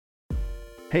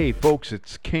Hey folks,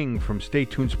 it's King from Stay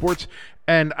Tuned Sports,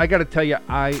 and I gotta tell you,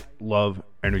 I love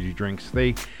energy drinks.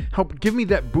 They help give me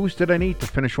that boost that I need to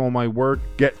finish all my work,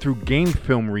 get through game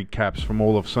film recaps from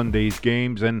all of Sunday's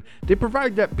games, and they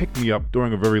provide that pick-me-up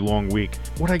during a very long week.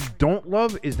 What I don't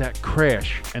love is that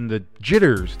crash and the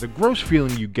jitters, the gross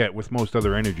feeling you get with most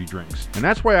other energy drinks. And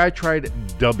that's why I tried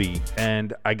Dubby,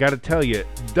 and I gotta tell you,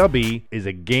 Dubby is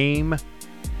a game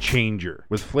changer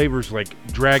with flavors like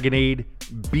Dragonade,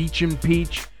 Beach and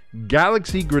Peach,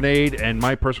 Galaxy Grenade, and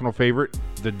my personal favorite,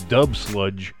 the Dub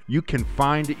Sludge. You can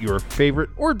find your favorite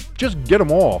or just get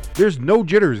them all. There's no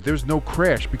jitters, there's no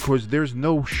crash because there's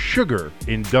no sugar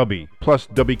in Dubby. Plus,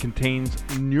 Dubby contains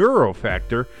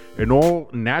Neurofactor, an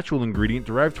all-natural ingredient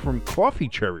derived from coffee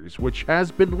cherries, which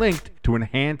has been linked to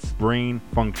enhance brain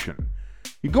function.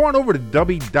 You go on over to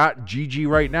Dubby.gg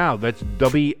right now. That's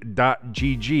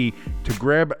Dubby.gg to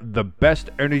grab the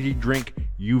best energy drink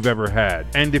you've ever had.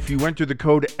 And if you enter the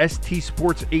code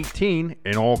STSports18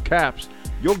 in all caps,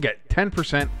 you'll get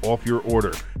 10% off your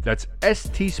order. That's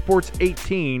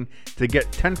STSports18 to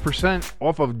get 10%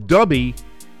 off of Dubby.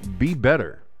 Be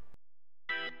better.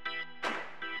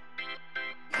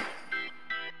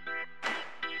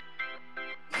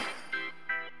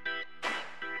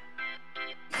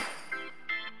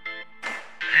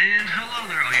 And hello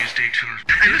there, all you stay tuned.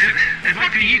 And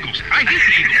fuck the Eagles. I hate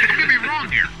the Eagles. Don't get me wrong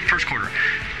here. First quarter,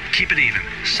 keep it even.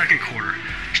 Second quarter,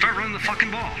 start running the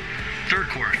fucking ball. Third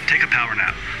quarter, take a power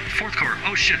nap. Fourth quarter,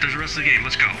 oh shit, there's the rest of the game.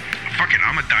 Let's go. Fuck it,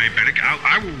 I'm a diabetic.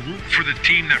 I will root for the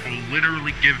team that will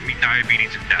literally give me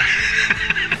diabetes and death.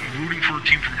 Rooting for a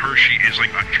team from Hershey is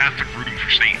like a Catholic rooting for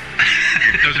Satan.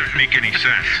 It doesn't make any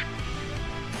sense.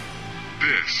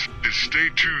 This is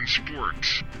Stay Tuned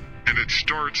Sports, and it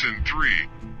starts in 3,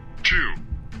 2,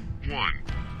 1.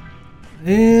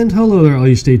 And hello there, all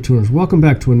you Stay Tuners. Welcome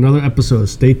back to another episode of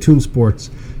Stay Tuned Sports.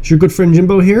 It's your good friend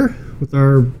Jimbo here with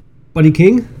our buddy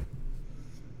King.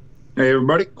 Hey,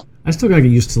 everybody. I still gotta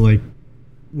get used to like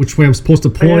which way I'm supposed to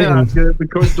point. Yeah,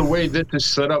 because the way this is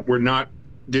set up, we're not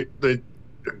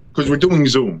because we're doing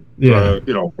Zoom. Yeah.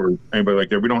 For anybody like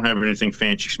that, we don't have anything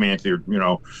fancy schmancy or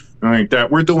like that.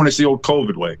 We're doing this the old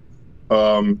COVID way.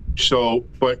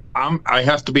 But I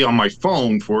have to be on my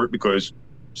phone for it because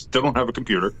still don't have a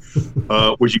computer.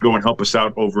 Would you go and help us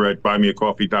out over at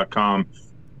buymeacoffee.com?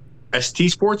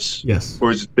 ST Sports? Yes.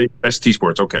 Or is it ST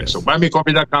Sports? Okay. Yes. So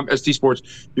buymeacoffee.com, ST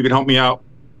Sports. You can help me out,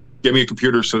 get me a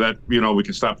computer so that, we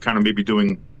can stop kind of maybe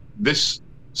doing this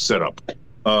setup.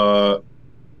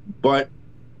 But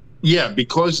yeah,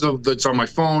 because it's on my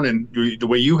phone and the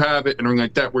way you have it and everything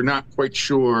like that, we're not quite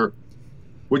sure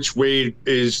which way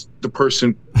is the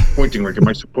person pointing. Like, am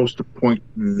I supposed to point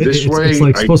this way? It's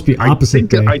like supposed to be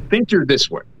opposite. I think you're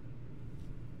this way.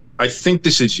 I think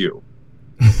this is you.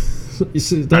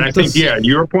 And I think,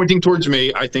 you're pointing towards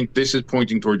me. I think this is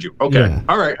pointing towards you. Okay. Yeah.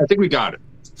 All right. I think we got it.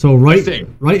 So right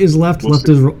is left, left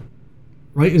is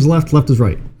right is left, left is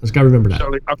right. I just got to remember that.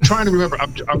 So, I'm trying to remember.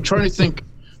 I'm trying to think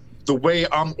the way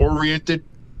I'm oriented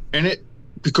in it.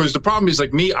 Because the problem is,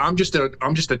 like me, I'm just a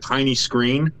tiny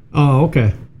screen. Oh,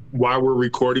 okay. While we're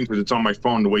recording, because it's on my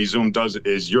phone, the way Zoom does it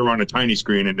is you're on a tiny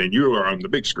screen and then you are on the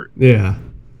big screen. Yeah.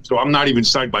 So I'm not even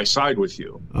side by side with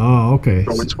you. Oh, okay.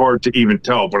 So it's hard to even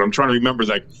tell. But I'm trying to remember,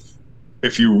 like,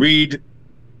 if you read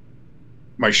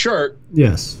my shirt,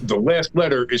 yes, the last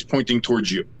letter is pointing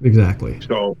towards you. Exactly.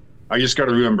 So I just got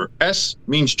to remember, S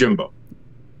means Jimbo.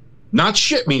 Not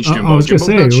shit means Jimbo. I was going to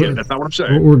say, shit. That's not what I'm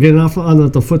saying. We're getting off on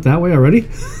the foot that way already.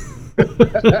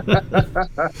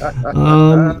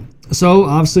 So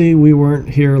obviously we weren't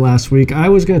here last week. I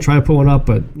was going to try to put one up,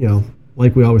 but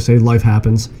like we always say, life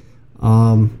happens.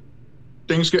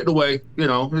 Things get in the way.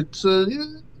 It's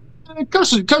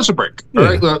it comes a break. Yeah. All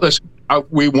right, listen.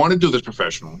 We want to do this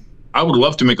professional. I would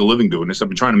love to make a living doing this. I've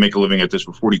been trying to make a living at this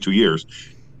for 42 years.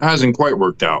 It hasn't quite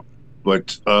worked out.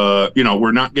 But,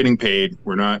 we're not getting paid.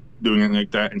 We're not doing anything like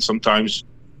that. And sometimes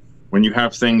when you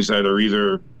have things that are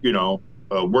either,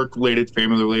 work-related,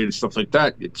 family-related, stuff like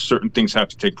that, certain things have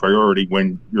to take priority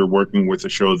when you're working with a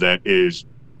show that is,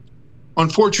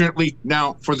 unfortunately,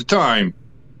 now, for the time,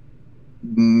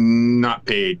 not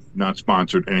paid, not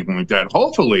sponsored, anything like that.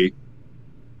 Hopefully,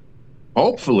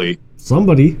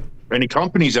 somebody, any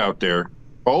companies out there,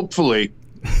 hopefully,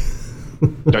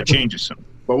 that changes soon.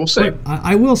 But we'll see.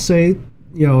 I will say,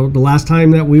 the last time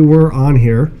that we were on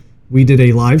here, we did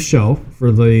a live show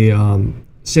for the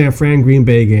San Fran Green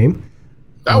Bay game.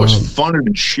 That was funner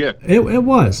than shit. It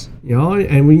was,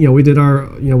 and we did our,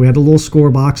 we had a little score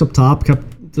box up top,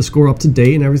 kept the score up to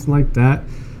date and everything like that.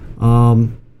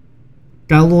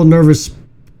 Got a little nervous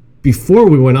before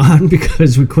we went on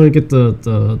because we couldn't get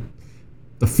the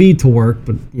the feed to work,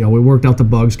 but we worked out the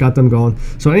bugs, got them going.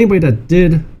 So anybody that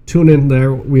did tune in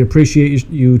there, we appreciate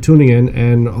you tuning in,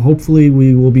 and hopefully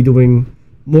we will be doing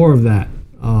more of that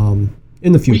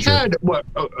in the future. We had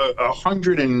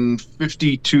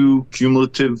 152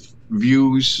 cumulative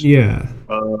views. Yeah.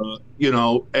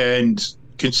 And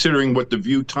considering what the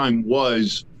view time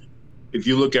was, if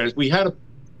you look at it, we had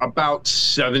about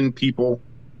 7 people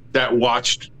that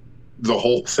watched the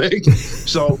whole thing.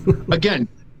 So again,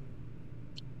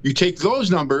 you take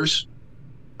those numbers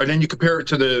and then you compare it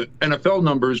to the NFL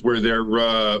numbers where they're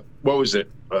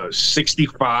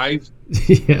 65,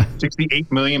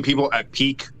 68 million people at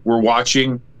peak were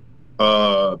watching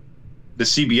the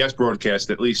CBS broadcast,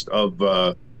 at least, of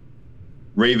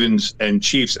Ravens and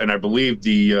Chiefs, and I believe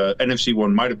the NFC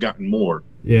one might have gotten more.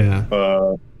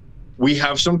 Yeah. We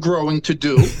have some growing to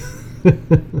do.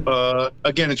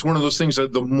 Again, it's one of those things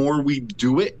that the more we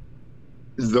do it,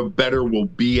 the better we'll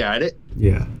be at it.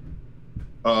 Yeah.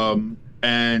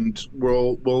 And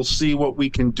we'll see what we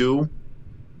can do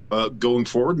going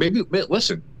forward. Maybe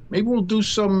we'll do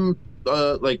some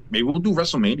maybe we'll do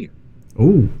WrestleMania.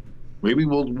 Ooh. Maybe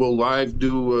we'll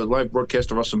do a live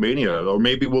broadcast of WrestleMania, or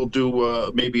maybe we'll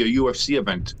do maybe a UFC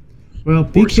event. Well,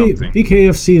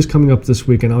 BKFC is coming up this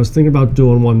weekend. I was thinking about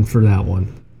doing one for that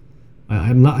one. I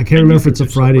can't remember if it's a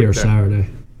Friday or Saturday.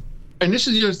 And this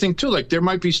is the other thing too. Like, there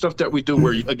might be stuff that we do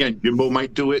where, again, Jimbo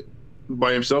might do it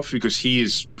by himself because he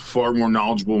is far more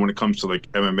knowledgeable when it comes to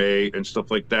like MMA and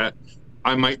stuff like that.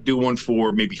 I might do one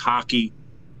for maybe hockey,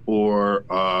 or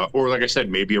like I said,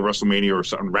 maybe a WrestleMania or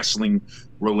something wrestling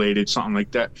related, something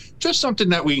like that. Just something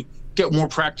that we get more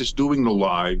practice doing the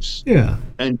lives,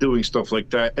 and doing stuff like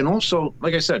that. And also,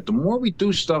 like I said, the more we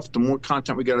do stuff, the more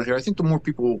content we get out here, I think the more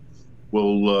people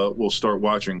will start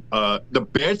watching. The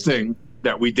bad thing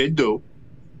that we did do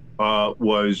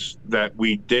was that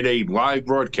we did a live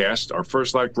broadcast, our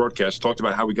first live broadcast, talked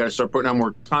about how we got to start putting out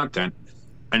more content,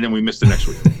 and then we missed it next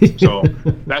week. So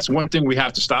that's one thing we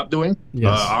have to stop doing.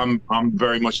 Yes. I'm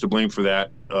very much to blame for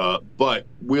that. But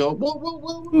we'll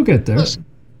get there. Listen,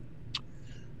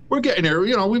 we're getting there.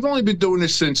 We've only been doing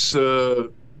this since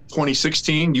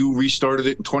 2016. You restarted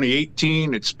it in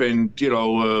 2018. It's been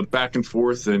back and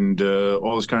forth and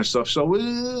all this kind of stuff. So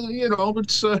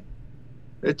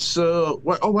it's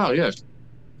what? Oh wow, yeah.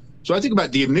 So I think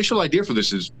about the initial idea for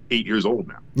this is 8 years old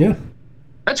now. Yeah.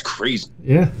 That's crazy.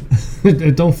 Yeah.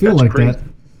 It don't feel like crazy. That.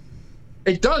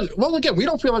 It does. Well, again, we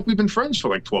don't feel like we've been friends for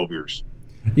like 12 years.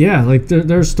 Yeah, like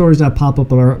there's stories that pop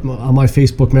up on my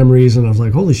Facebook memories, and I was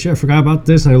like, holy shit, I forgot about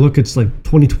this. And I look, it's like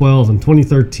 2012 and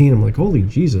 2013. I'm like, holy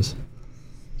Jesus.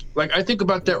 Like, I think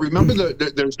about that. Remember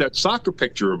there's that soccer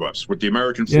picture of us with the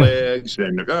American flags,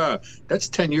 and that's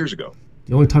 10 years ago.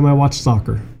 The only time I watched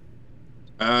soccer.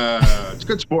 It's a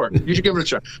good sport. You should give it a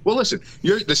shot. Well, listen,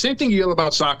 the same thing you yell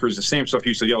about soccer is the same stuff you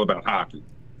used to yell about hockey.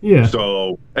 Yeah.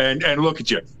 So, and look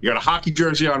at you. You got a hockey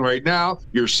jersey on right now.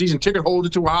 You're a season ticket holder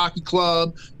to a hockey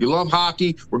club. You love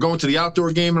hockey. We're going to the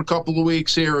outdoor game in a couple of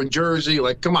weeks here in Jersey.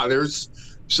 Like, come on,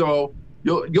 so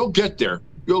you'll get there.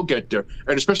 You'll get there.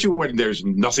 And especially when there's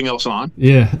nothing else on.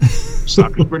 Yeah.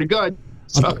 Soccer's pretty good.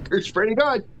 Soccer's pretty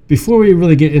good. Before we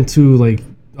really get into, like,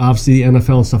 obviously the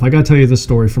NFL and stuff, I got to tell you this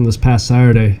story from this past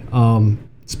Saturday.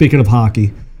 Speaking of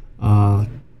hockey,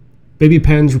 Baby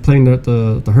Pens were playing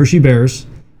the Hershey Bears.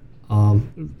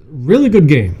 Really good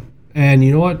game. And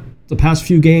you know what? The past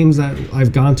few games that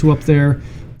I've gone to up there,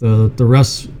 the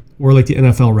refs were like the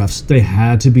NFL refs. They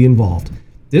had to be involved.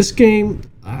 This game,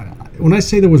 when I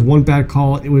say there was one bad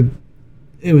call, it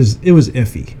was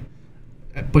iffy.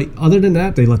 But other than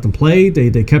that, they let them play.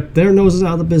 They kept their noses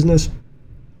out of the business.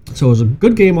 So it was a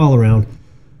good game all around.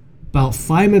 About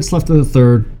 5 minutes left in the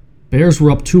third. Bears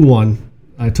were up 2-1.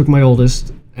 I took my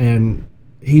oldest, and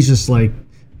he's just like,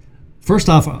 first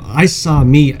off, I saw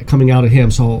me coming out of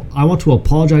him, so I want to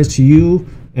apologize to you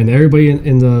and everybody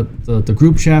in the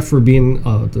group chat for being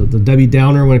the Debbie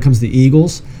Downer when it comes to the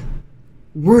Eagles.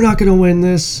 We're not going to win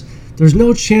this. There's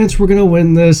no chance we're going to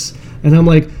win this. And I'm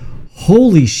like,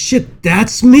 holy shit,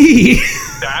 that's me.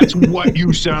 That's what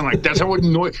you sound like. That's how it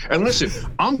annoys. And listen,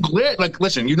 I'm glad. Like,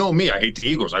 listen, you know me. I hate the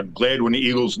Eagles. I'm glad when the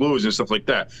Eagles lose and stuff like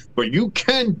that. But you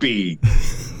can be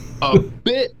a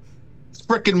bit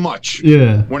freaking much.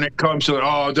 Yeah. When it comes to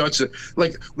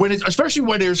especially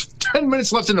when there's 10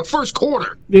 minutes left in the first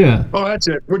quarter. Yeah. Oh, that's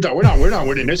it. We're done. We're not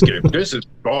winning this game. This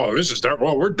is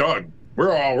terrible. We're done.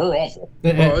 We're awful.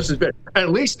 This is bad.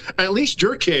 At least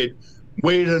your kid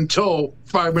waited until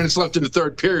 5 minutes left in the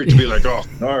third period to be like, oh,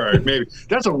 all right, maybe.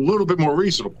 That's a little bit more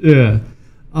reasonable. Yeah.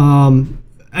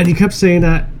 And he kept saying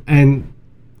that, and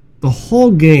the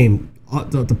whole game,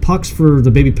 the pucks for the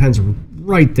Baby Pens were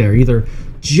right there, either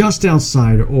just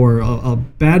outside, or a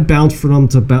bad bounce for them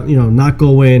to not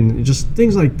go in, just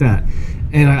things like that.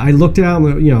 And I looked at him,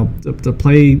 the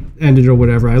play ended or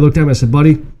whatever. I looked at him, I said,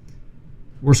 buddy,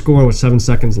 we're scoring with 7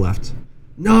 seconds left.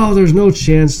 No, there's no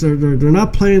chance. They're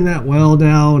not playing that well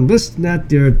now, and this and that,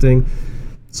 the other thing.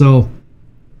 So,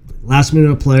 last minute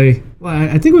of play, well,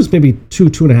 I think it was maybe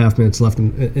 2.5 minutes left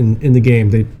in the game.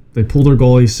 They pulled their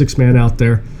goalie, 6-man out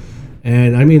there,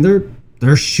 and I mean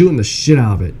they're shooting the shit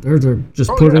out of it. They're just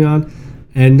putting on,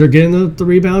 and they're getting the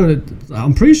rebound. And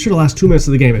I'm pretty sure the last 2 minutes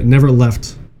of the game, it never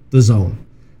left the zone,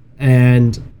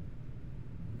 and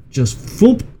just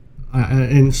floop.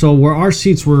 And so where our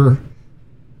seats were,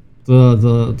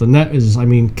 the net is,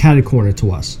 catty corner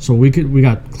to us, so we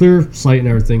got clear sight and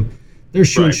everything. They're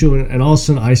shooting, and all of a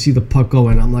sudden I see the puck go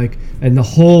in. I'm like, and the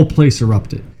whole place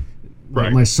erupted.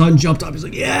 Right. My son jumped up. He's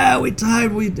like, "Yeah, we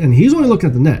tied." And he's only looking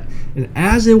at the net. And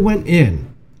as it went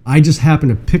in, I just happened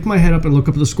to pick my head up and look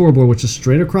up at the scoreboard, which is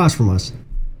straight across from us.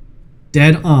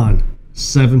 Dead on,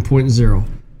 7.0.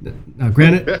 Now,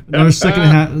 granted, another second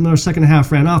and a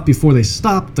half ran off before they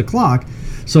stopped the clock.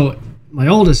 So my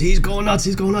oldest, he's going nuts.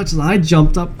 And I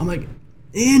jumped up. I'm like,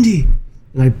 "Andy,"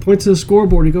 and I point to the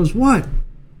scoreboard. He goes, "What?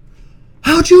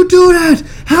 How'd you do that?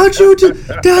 How'd you do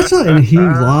that?" And he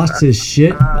lost his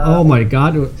shit. Oh my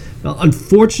God. Now,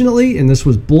 unfortunately, and this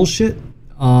was bullshit,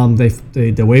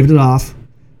 they waved it off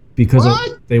because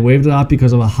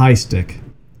of a high stick.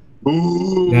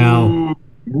 Ooh. Now,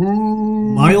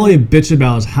 my only bitch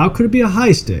about is how could it be a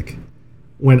high stick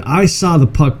when I saw the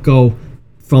puck go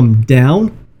from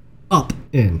down up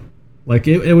in? Like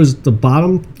it was the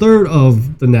bottom third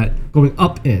of the net going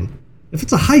up in. If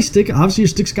it's a high stick, obviously your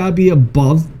stick's got to be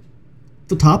above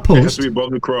the top post. It has to be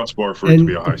above the crossbar for it to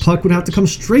be a high stick. The puck would have to come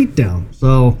straight down.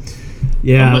 So,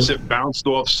 yeah. Unless it bounced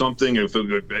off something. If it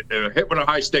hit with a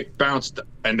high stick, bounced,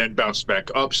 and then bounced back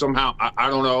up somehow. I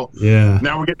don't know. Yeah.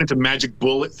 Now we're getting into magic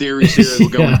bullet theories here. We're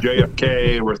going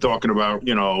JFK. We're talking about,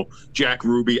 Jack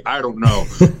Ruby. I don't know.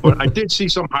 But I did see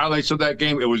some highlights of that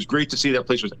game. It was great to see that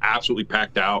place was absolutely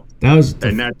packed out. That was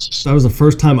the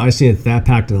first time I seen it that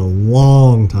packed in a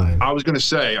long time. I was going to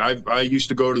say, I used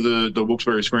to go to the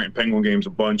Wilkes-Barre Scranton Penguin games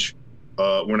a bunch.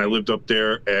 When I lived up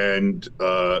there, and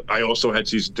I also had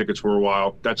season tickets for a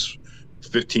while. That's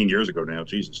 15 years ago now,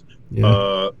 Jesus.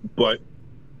 Yeah. But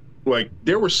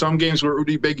there were some games where it would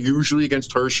be big, usually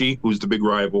against Hershey, who's the big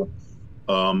rival.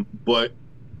 But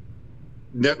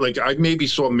I maybe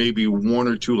saw one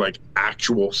or two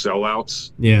actual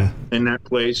sellouts. Yeah. In that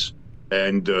place,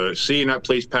 and seeing that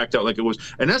place packed out like it was,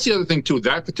 and that's the other thing too.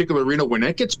 That particular arena, when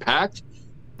it gets packed,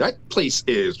 that place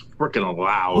is freaking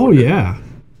loud. Oh yeah.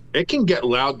 It can get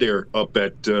loud there up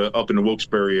in the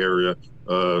Wilkes-Barre area.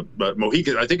 But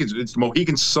Mohegan, I think it's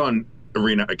Mohegan Sun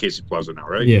Arena at Casey Plaza now,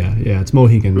 right? Yeah, it's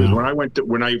Mohegan now.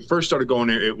 When I first started going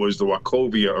there, it was the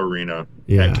Wachovia Arena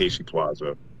at Casey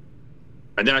Plaza,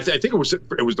 and then I think it was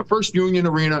the first Union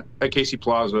Arena at Casey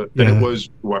Plaza. Then it was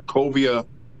Wachovia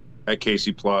at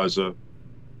Casey Plaza.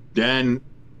 Then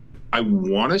I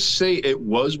want to say it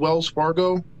was Wells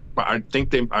Fargo, but I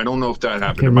think I don't know if that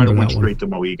happened. It might have went straight to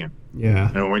Mohegan. Yeah.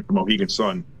 And it went to Mohegan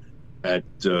Sun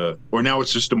or now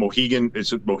it's just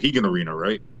it's a Mohegan Arena,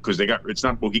 right? Because it's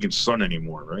not Mohegan Sun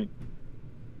anymore, right?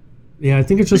 Yeah, I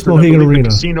think it's just Mohegan Arena.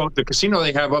 The casino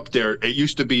they have up there, it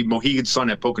used to be Mohegan Sun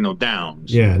at Pocono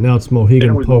Downs. Yeah, now it's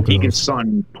Mohegan Pocono. Mohegan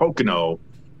Sun Pocono,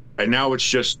 and now it's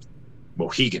just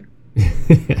Mohegan.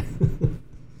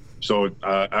 So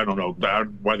I don't know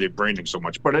why they're branding so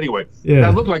much, but anyway,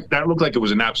 that looked like it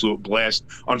was an absolute blast.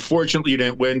 Unfortunately, you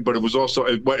didn't win, but it was also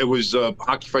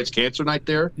Hockey Fights Cancer Night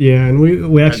there. Yeah, and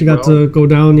we actually got to go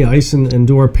down the ice and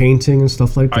do our painting and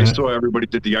stuff like that. I saw everybody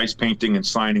did the ice painting and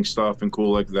signing stuff and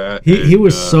cool like that. He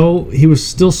was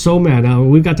still so mad. Now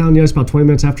we got down the ice about 20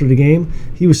 minutes after the game.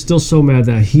 He was still so mad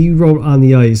that he wrote on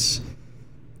the ice,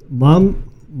 "Mom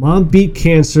beat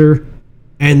cancer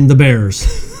and the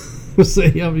Bears." So,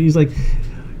 he's like,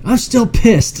 "I'm still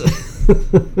pissed."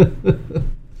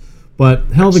 But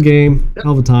hell of a game,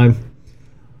 hell of a time.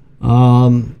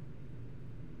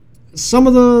 Some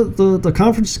of the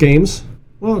conference games,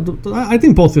 I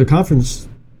think both of the conference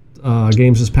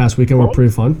games this past weekend were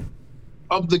pretty fun.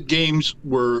 Of the games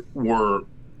were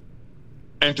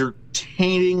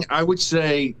entertaining. I would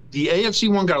say the AFC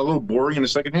one got a little boring in the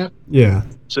second half. Yeah.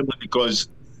 Simply because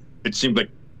it seemed like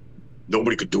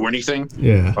nobody could do anything.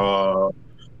 Yeah.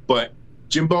 But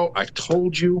Jimbo, I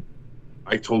told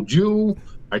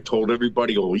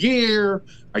everybody all year.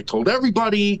 I told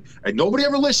everybody, and nobody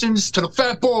ever listens to the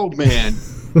fat bald man.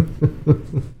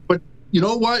 But you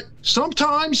know what?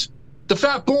 Sometimes the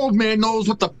fat bald man knows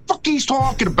what the fuck he's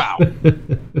talking about.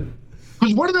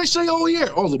 Because what did I say all year?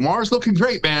 Oh, Lamar's looking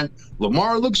great, man.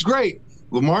 Lamar looks great.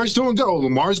 Lamar's doing good. Oh,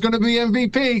 Lamar's going to be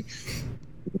MVP.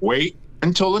 Wait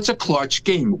until it's a clutch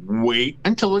game. Wait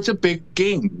until it's a big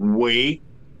game. Wait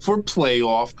for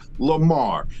playoff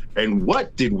Lamar. And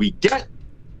what did we get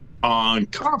on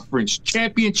Conference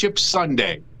Championship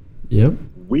Sunday? Yep.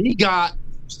 We got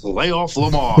playoff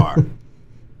Lamar.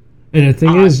 And the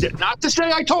thing is, not to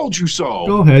say I told you so.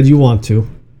 Go ahead, you want to.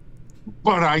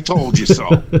 But I told you so.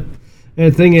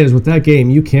 And the thing is, with that game,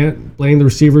 you can't blame the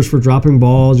receivers for dropping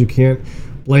balls. You can't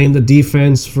blame the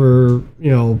defense for,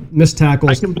 missed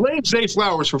tackles. I can blame Zay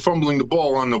Flowers for fumbling the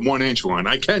ball on the 1-inch line.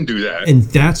 I can do that. And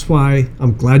that's why,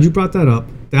 I'm glad you brought that up.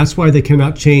 That's why they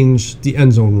cannot change the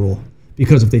end zone rule.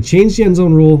 Because if they change the end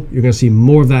zone rule, you're going to see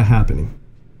more of that happening.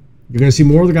 You're going to see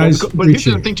more of the guys but here's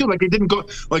the thing, too. Like, it didn't go...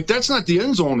 Like, that's not the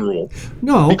end zone rule.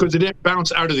 No. Because it didn't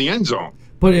bounce out of the end zone.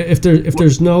 But if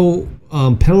there's no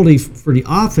penalty for the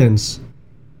offense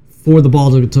for the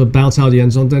ball to bounce out of the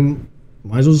end zone, then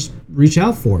might as well just reach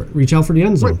out for it. Reach out for the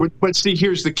end zone. Right, but see,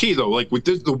 here's the key, though. Like, with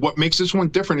this, what makes this one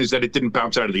different is that it didn't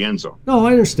bounce out of the end zone. No,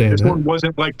 I understand This that. one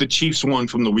wasn't like the Chiefs one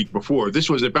from the week before. This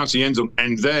was it bounced the end zone,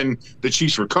 and then the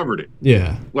Chiefs recovered it.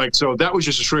 Yeah. Like, so that was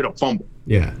just a straight-up fumble.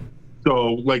 Yeah.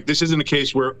 So, like, this isn't a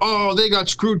case where, they got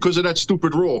screwed because of that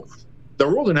stupid rule. The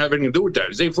rule didn't have anything to do with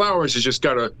that. Zay Flowers has just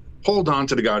got to hold on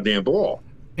to the goddamn ball.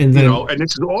 And then, and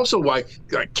this is also why,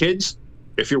 kids,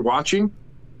 if you're watching,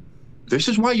 this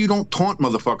is why you don't taunt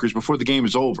motherfuckers before the game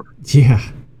is over. Yeah.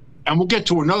 And we'll get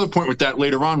to another point with that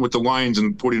later on with the Lions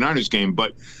and 49ers game.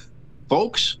 But,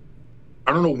 folks,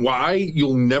 I don't know why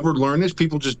you'll never learn this.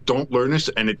 People just don't learn this,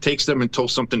 and it takes them until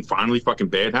something finally fucking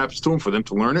bad happens to them for them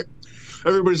to learn it.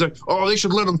 Everybody's like, they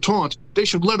should let them taunt. They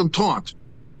should let them taunt.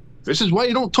 This is why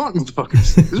you don't taunt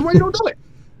motherfuckers. This is why you don't do it.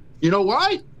 You know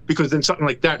why? Because then something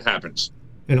like that happens.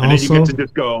 And also, then you get to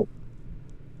just go,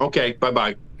 okay,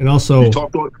 bye-bye. And also, you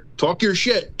talk your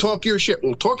shit. Talk your shit.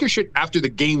 Well, talk your shit after the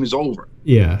game is over.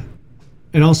 Yeah.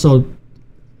 And also,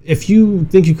 if you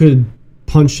think you could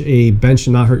punch a bench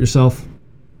and not hurt yourself,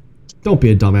 don't be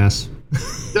a dumbass.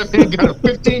 That man got a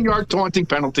 15-yard taunting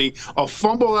penalty, a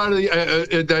fumble out of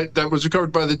the that was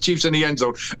recovered by the Chiefs in the end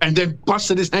zone, and then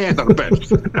busted his hand on the bench.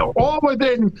 All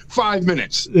within 5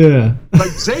 minutes. Yeah. Like,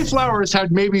 Zay Flowers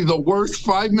had maybe the worst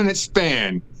 5-minute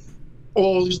span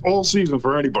all season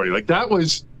for anybody. Like, that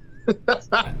was...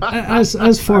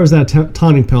 as far as that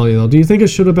taunting penalty, though, do you think it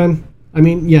should have been? I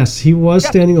mean, yes, he was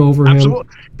standing over him.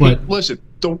 But hey, listen,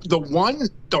 the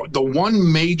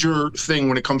one major thing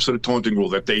when it comes to the taunting rule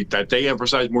that they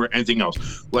emphasize more than anything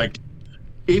else, like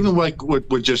even like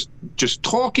with just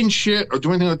talking shit or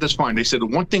doing anything like that's fine. They said the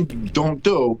one thing you don't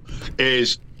do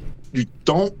is you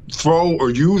don't throw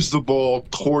or use the ball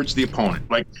towards the opponent.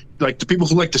 Like the people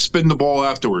who like to spin the ball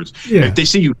afterwards. Yeah. If they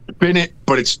see you spin it,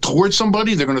 but it's towards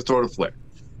somebody, they're going to throw the flick.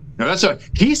 Now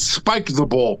he spiked the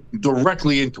ball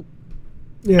directly into it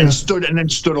and then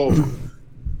stood over.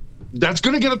 That's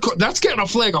getting a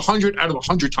flag 100 out of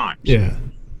 100 times. Yeah.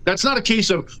 That's not a case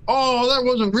of, that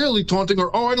wasn't really taunting,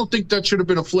 or, I don't think that should have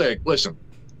been a flag. Listen,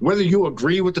 whether you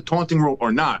agree with the taunting rule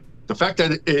or not, the fact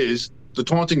that the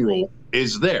taunting rule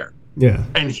is there. Yeah.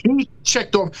 And he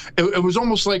checked off. It was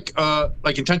almost like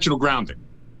intentional grounding.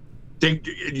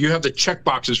 You have the check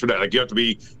boxes for that. Like, you have to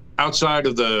be outside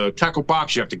of the tackle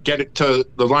box. You have to get it to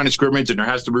the line of scrimmage, and there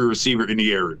has to be a receiver in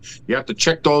the area. You have to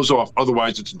check those off.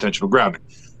 Otherwise, it's intentional grounding.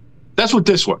 That's what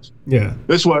this was. Yeah.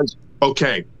 This was,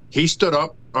 okay, he stood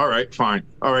up. All right, fine.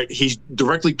 All right, he's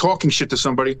directly talking shit to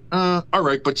somebody. All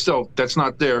right, but still, that's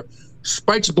not there.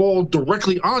 Spikes ball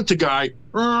directly onto guy.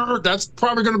 That's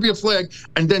probably going to be a flag.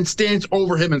 And then stands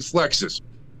over him and flexes.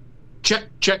 Check,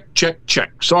 check, check,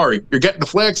 check. Sorry, you're getting the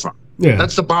flag from. Yeah.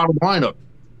 That's the bottom line of it.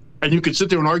 And you can sit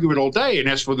there and argue it all day and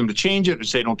ask for them to change it and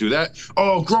say, don't do that.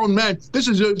 Oh, grown men.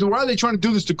 Why are they trying to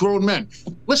do this to grown men?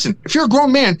 Listen, if you're a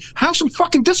grown man, have some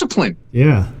fucking discipline.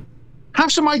 Yeah.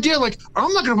 Have some idea. Like,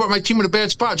 I'm not going to put my team in a bad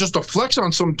spot just to flex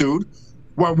on some dude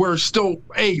while we're still,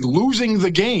 losing the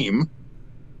game.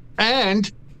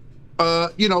 And,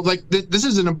 this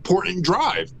is an important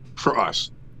drive for us.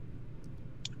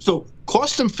 So,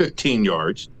 cost him 15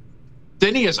 yards.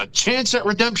 Then he has a chance at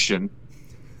redemption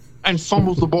and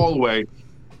fumbles the ball away,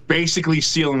 basically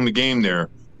sealing the game there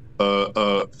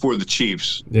for the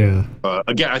Chiefs. Yeah.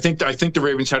 Again, I think the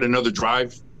Ravens had another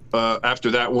drive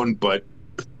after that one, but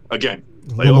again,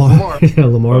 Lamar. Yeah,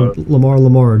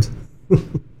 Lamar.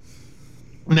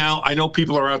 Now, I know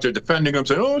people are out there defending him,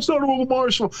 saying, it's not all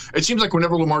Lamar's fault. It seems like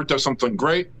whenever Lamar does something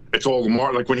great, it's all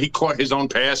Lamar. Like when he caught his own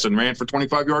pass and ran for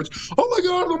 25 yards, oh my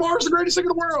God, Lamar's the greatest thing in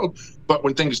the world. But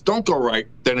when things don't go right,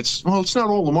 then it's not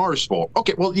all Lamar's fault.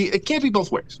 Okay, well, it can't be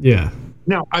both ways. Yeah.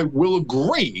 Now, I will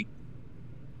agree.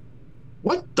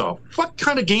 What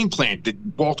kind of game plan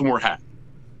did Baltimore have?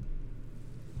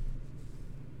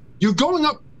 You're going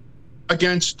up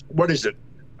against, what is it?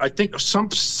 I think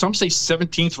some say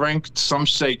 17th ranked, some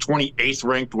say 28th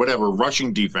ranked, whatever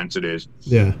rushing defense it is.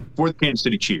 Yeah. For the Kansas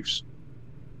City Chiefs.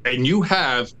 And you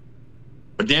have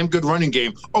a damn good running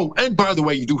game. Oh, and by the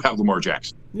way, you do have Lamar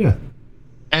Jackson. Yeah.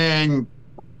 And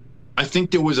I think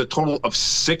there was a total of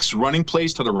 6 running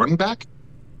plays to the running back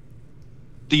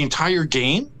the entire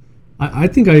game. I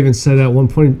think I even said at one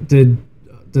point, did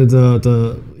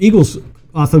the Eagles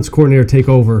offense coordinator take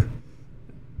over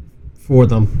for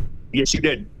them? Yes, you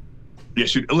did.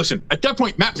 Yes, you listen. At that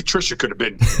point, Matt Patricia could have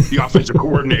been the offensive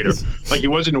coordinator, like he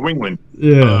was in New England.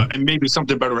 Yeah, and maybe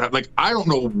something better. Like I don't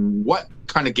know what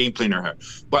kind of game plan they had,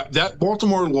 but that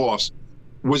Baltimore loss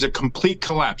was a complete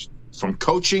collapse from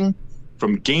coaching,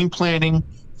 from game planning,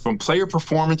 from player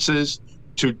performances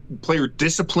to player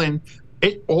discipline.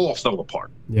 It all fell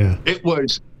apart. Yeah, it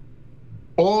was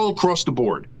all across the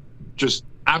board, just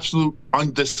absolute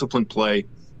undisciplined play.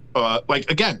 Like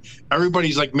again,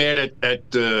 everybody's like mad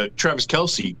at Travis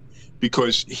Kelce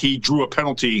because he drew a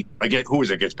penalty against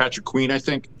against Patrick Queen, I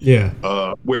think. Yeah.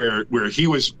 Where he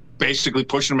was basically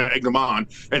pushing him and egging him on,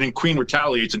 and then Queen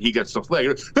retaliates and he gets the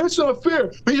flag. That's not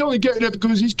fair. He's only getting it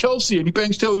because he's Kelce and he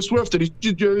bangs Taylor Swift and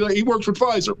he works for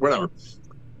Pfizer, whatever.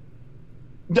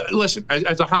 Listen,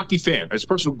 as a hockey fan, as a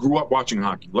person who grew up watching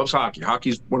hockey, loves hockey.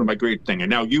 Hockey's one of my great things, and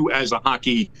now you as a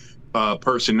hockey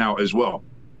person now as well.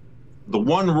 The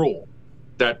one rule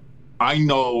that I've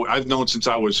known since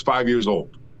I was 5 years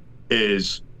old,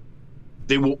 is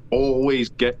they will always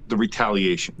get the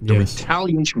retaliation. The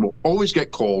retaliation will always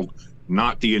get called,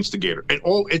 not the instigator.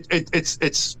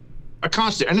 It's a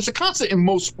constant, and it's a constant in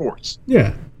most sports.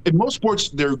 Yeah. In most sports,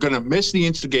 they're going to miss the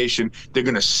instigation. They're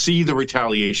going to see the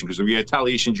retaliation because the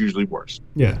retaliation is usually worse.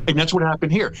 Yeah. And that's what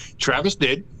happened here. Travis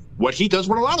did what he does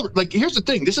with a lot of, like, here's the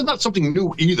thing. This is not something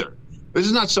new either. This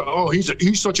is not so,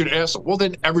 he's such an asshole. Well,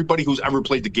 then everybody who's ever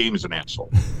played the game is an asshole.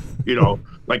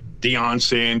 Like Deion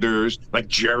Sanders, like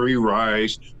Jerry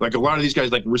Rice, like a lot of these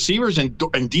guys, like receivers and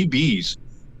DBs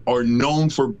are known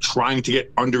for trying to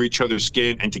get under each other's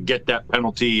skin and to get that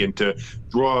penalty and to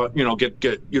draw,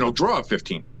 draw a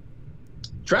 15.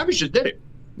 Travis just did it.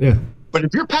 Yeah. But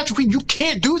if you're Patrick Queen, you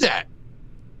can't do that.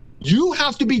 You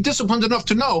have to be disciplined enough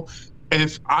to know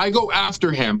if I go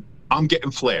after him, I'm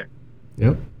getting flared.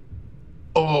 Yep.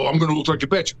 Oh, I'm going to look like a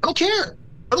bitch. I don't care.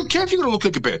 I don't care if you're going to look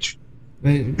like a bitch.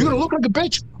 You're going to look like a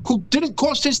bitch who didn't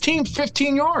cost his team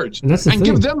 15 yards and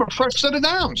give them a fresh set of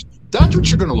downs. That's what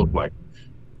you're going to look like.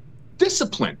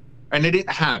 Discipline. And they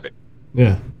didn't have it.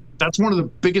 Yeah. That's one of the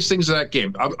biggest things of that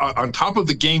game. On top of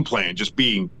the game plan just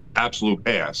being absolute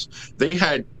ass, they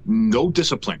had no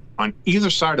discipline on either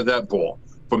side of that ball,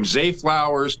 from Zay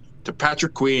Flowers to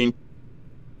Patrick Queen.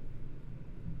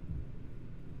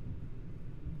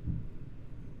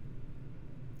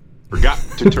 Forgot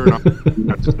to turn on Do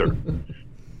Not Disturb.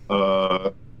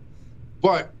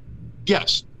 But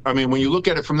yes, I mean, when you look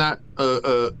at it from that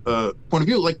point of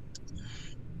view, like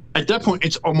at that point,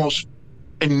 it's almost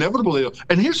inevitable.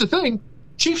 And here's the thing: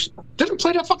 Chiefs didn't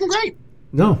play that fucking great.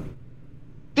 No,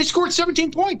 they scored 17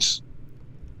 points.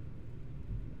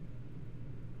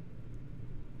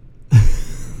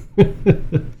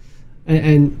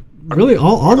 and really,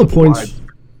 all the points.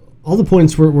 All the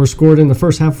points were scored in the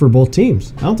first half for both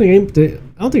teams. I don't think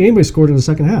anybody scored in the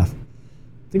second half. I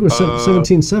think it was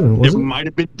 17-7,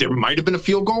 wasn't it? There might have been a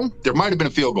field goal. There might have been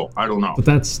a field goal. I don't know. But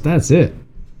that's it.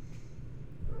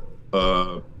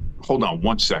 Hold on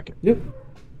 1 second. Yep.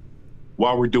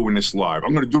 While we're doing this live,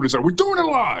 I'm going to do this. We're doing it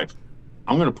live.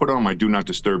 I'm going to put on my Do Not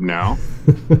Disturb now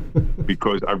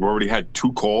because I've already had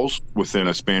 2 calls within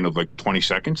a span of like 20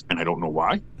 seconds, and I don't know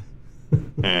why.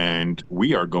 And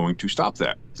we are going to stop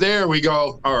that. There we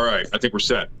go. All right. I think we're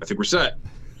set.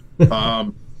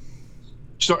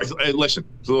 So listen,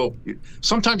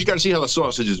 sometimes you got to see how the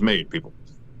sausage is made, people.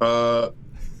 But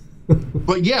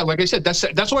yeah, like I said,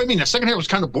 that's what I mean. The second half was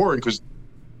kind of boring because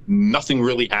nothing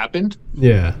really happened.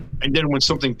 Yeah. And then when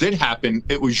something did happen,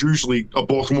 it was usually a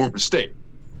Baltimore mistake.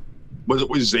 Whether it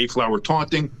was Zay Flowers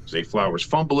taunting, Zay Flowers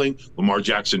fumbling, Lamar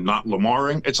Jackson not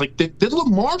Lamaring. It's like, did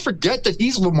Lamar forget that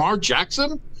he's Lamar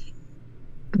Jackson?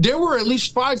 There were at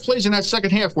least 5 plays in that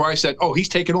second half where I said, oh, he's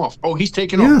taking off. Oh, he's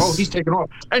taking off. Oh, he's taking off.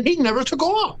 And he never took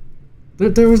off.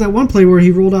 There was that one play where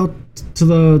he rolled out to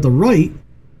the right,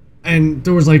 and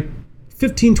there was like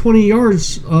 15, 20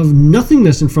 yards of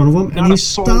nothingness in front of him, and he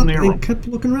stopped and kept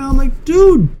looking around like,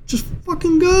 dude, just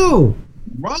fucking go.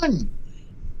 Run.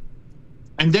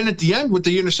 And then at the end, with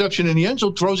the interception in the end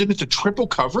zone, throws it into triple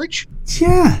coverage.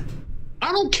 Yeah.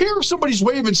 I don't care if somebody's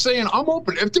waving saying I'm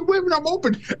open. If they're waving I'm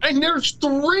open and there's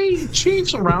 3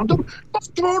 Chiefs around them, let's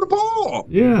throw the ball.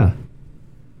 Yeah.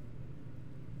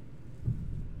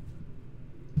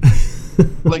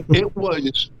 Like, it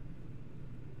was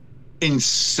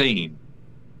insane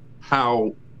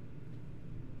how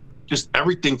just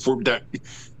everything for that.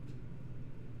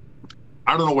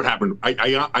 I don't know what happened.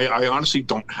 I honestly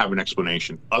don't have an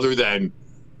explanation other than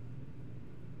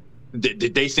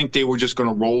did they think they were just going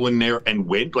to roll in there and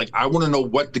win? Like, I want to know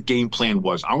what the game plan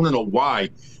was. I want to know why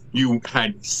you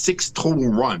had 6 total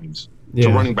runs to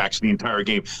running backs the entire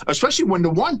game, especially when the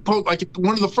one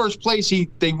of the first plays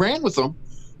they ran with them,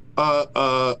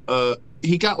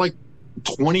 he got like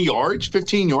 20 yards,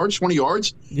 15 yards, 20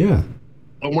 yards. Yeah.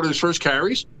 On one of his first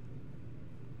carries,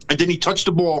 and then he touched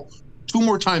the ball 2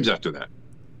 more times after that.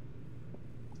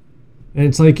 And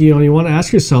it's like, you want to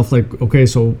ask yourself, like, okay,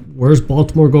 so where's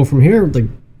Baltimore go from here? Like,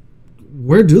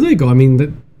 where do they go? I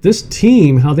mean, this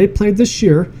team, how they played this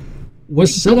year,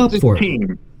 was set up for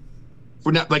it.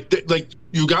 For now, like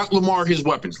you got Lamar his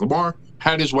weapons. Lamar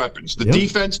had his weapons. The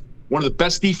defense, one of the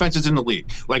best defenses in the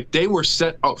league. Like, they were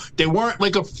set up. They weren't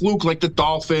like a fluke like the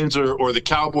Dolphins or the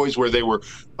Cowboys where they were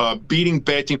beating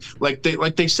bad teams. Like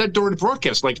they said during the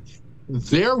broadcast, like,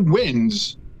 their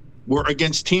wins were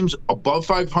against teams above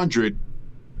 500,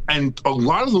 and a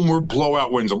lot of them were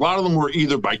blowout wins. A lot of them were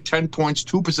either by 10 points,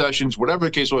 2 possessions, whatever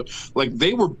the case was. Like,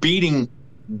 they were beating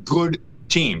good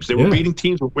teams. They were beating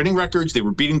teams with winning records. They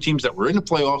were beating teams that were in the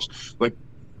playoffs. Like,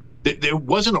 there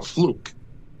wasn't a fluke.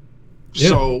 Yeah.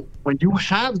 So when you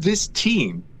have this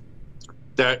team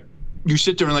that you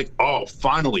sit there and like, oh,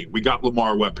 finally, we got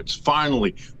Lamar weapons.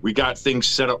 Finally, we got things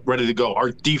set up, ready to go. Our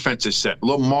defense is set.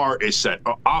 Lamar is set.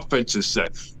 Our offense is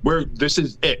set. This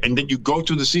is it. And then you go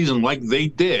through the season like they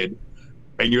did,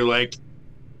 and you're like,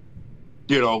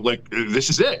 like, this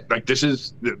is it. Like, this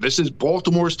is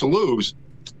Baltimore's to lose.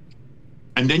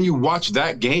 And then you watch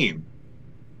that game.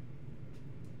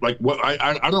 Like, what?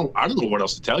 I don't know what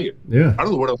else to tell you. Yeah. I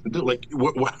don't know what else to do. Like,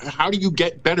 how do you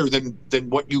get better than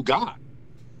what you got?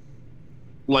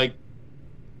 Like,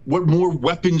 what more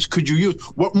weapons could you use?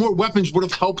 What more weapons would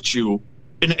have helped you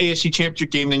in the AFC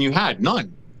Championship game than you had?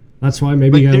 None. That's why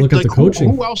maybe you got to look at the coaching.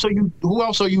 Who else are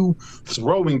you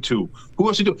throwing to? Who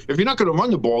else are you doing? If you're not going to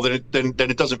run the ball, then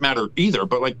it doesn't matter either.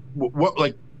 But like, what?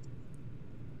 Like,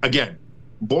 again,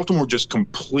 Baltimore just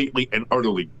completely and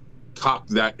utterly cocked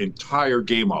that entire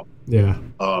game up. Yeah.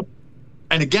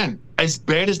 And again, as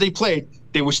bad as they played,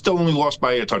 they were still only lost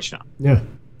by a touchdown. Yeah.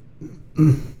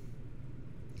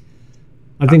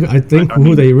 I think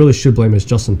who they really should blame is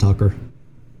Justin Tucker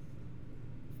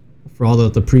for all the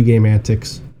pregame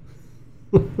antics.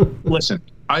 Listen,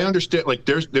 I understand. Like,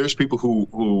 there's people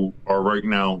who are right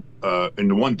now in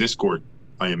the one Discord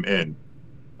I am in.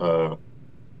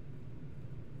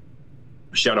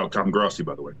 Shout out Tom Grossi,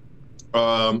 by the way.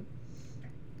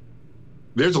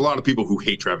 There's a lot of people who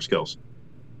hate Travis Kelce.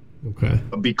 Okay.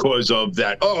 Because of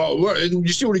that. Oh, you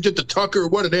see what he did to Tucker?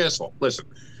 What an asshole. Listen.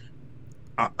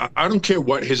 I don't care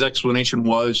what his explanation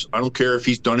was. I don't care if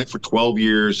he's done it for 12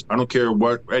 years. I don't care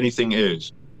what anything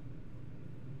is.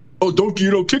 Oh,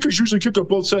 kickers usually kick up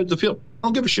both sides of the field. I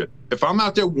don't give a shit. If I'm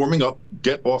out there warming up,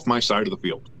 get off my side of the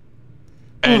field.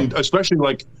 And especially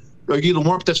like you warm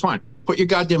up, that's fine. Put your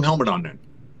goddamn helmet on then.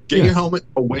 Get your helmet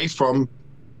away from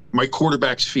my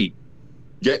quarterback's feet.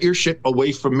 Get your shit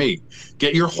away from me.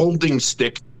 Get your holding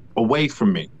stick away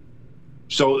from me.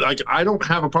 So, like, I don't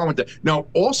have a problem with that. Now,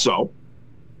 also,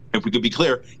 if we could be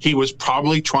clear, he was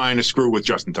probably trying to screw with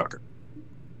Justin Tucker.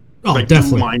 Oh, like,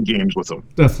 definitely. do mind games with him.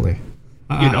 Definitely.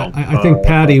 I think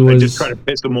Patty was just try to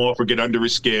piss him off or get under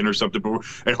his skin or something,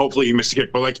 and hopefully he missed a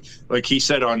kick. But like he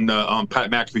said on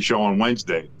Pat McAfee show on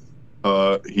Wednesday,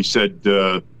 he said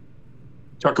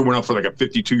Tucker went up for like a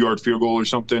 52-yard field goal or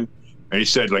something. And he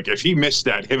said, like, if he missed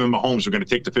that, him and Mahomes were going to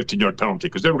take the 15-yard penalty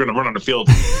because they were going to run on the field,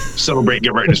 celebrate, and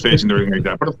get right in his face and everything like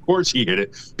that. But, of course, he hit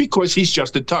it because he's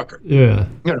Justin Tucker. Yeah.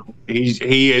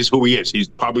 He is who he is. He's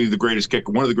probably the greatest kicker,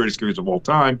 one of the greatest kickers of all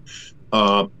time,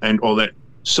 and all that.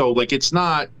 So, like, it's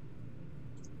not,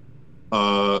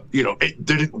 it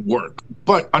didn't work.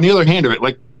 But on the other hand of it,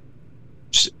 like,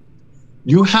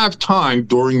 you have time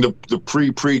during the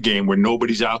pre-game where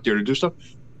nobody's out there to do stuff,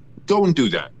 go and do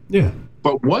that. Yeah.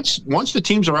 But once the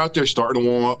teams are out there starting to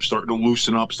warm up, starting to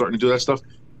loosen up, starting to do that stuff,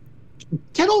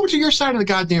 get over to your side of the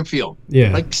goddamn field.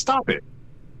 Yeah. Like, stop it.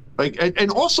 Like,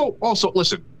 and also,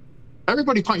 listen,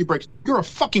 everybody pump your brakes. You're a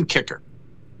fucking kicker.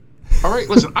 All right?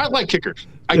 Listen, I like kickers.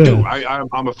 I do.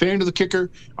 I'm a fan of the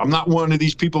kicker. I'm not one of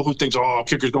these people who thinks, oh,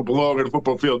 kickers don't belong in a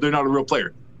football field. They're not a real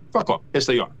player. Fuck off. Yes,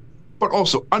 they are. But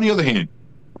also, on the other hand,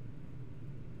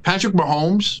 Patrick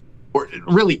Mahomes or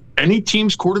really any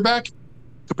team's quarterback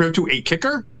compared to a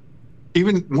kicker,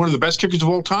 even one of the best kickers of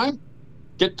all time,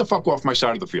 get the fuck off my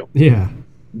side of the field. Yeah.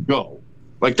 Go.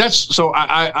 Like that's so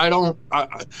I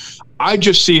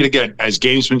just see it again as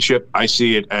gamesmanship. I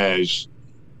see it as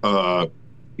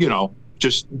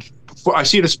just I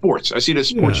see it as sports. I see it as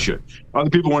sports shit. Other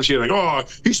people want to see it like, oh,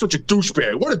 he's such a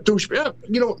douchebag. What a douchebag.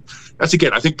 That's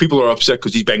again, I think people are upset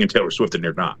because he's banging Taylor Swift and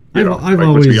they're not.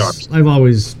 I've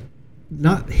always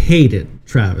not hated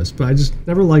Travis, but I just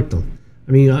never liked him.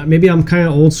 I mean, maybe I'm kind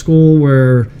of old school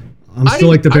where I'm still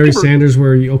like the Barry Sanders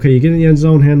where, you get in the end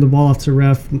zone, hand the ball off to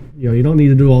ref. You don't need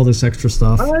to do all this extra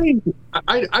stuff. I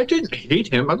didn't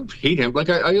hate him. I don't hate him. Like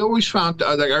I always found,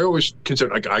 I always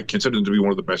consider, I consider him to be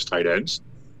one of the best tight ends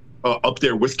up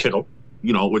there with Kittle.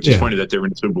 Which is funny that they're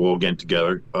in the Super Bowl again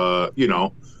together. I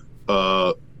don't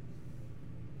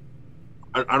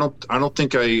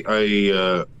think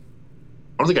I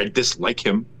dislike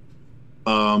him.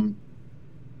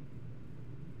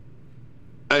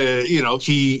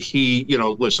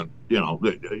 Listen,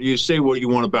 you say what you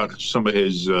want about some of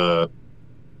his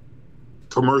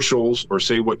commercials or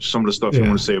say what some of the stuff you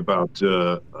want to say about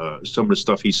some of the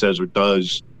stuff he says or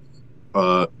does,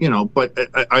 but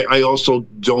I also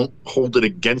don't hold it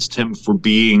against him for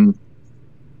being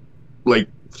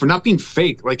for not being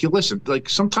fake. Like, you listen, like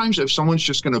sometimes if someone's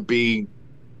just going to be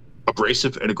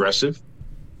abrasive and aggressive,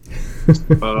 just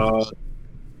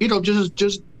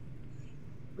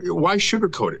why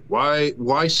sugarcoat it?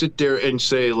 Why sit there and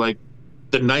say like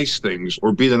the nice things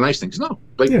or be the nice things? No,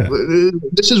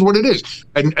 this is what it is.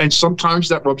 And sometimes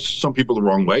that rubs some people the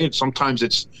wrong way, and sometimes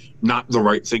it's not the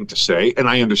right thing to say. And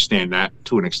I understand that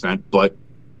to an extent, but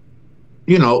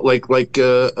I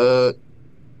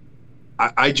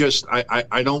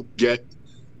don't get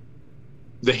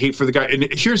the hate for the guy. And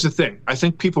here's the thing: I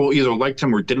think people either liked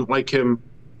him or didn't like him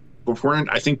beforehand.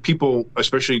 I think people,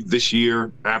 especially this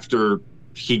year after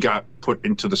he got put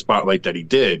into the spotlight that he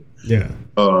did. Yeah.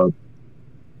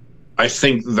 I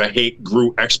think the hate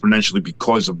grew exponentially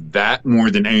because of that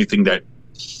more than anything that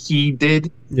he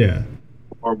did. Yeah.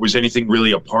 Or was anything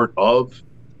really a part of.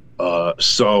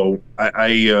 So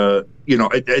and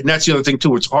that's the other thing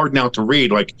too. It's hard now to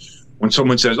read. Like when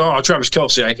someone says, "Oh, Travis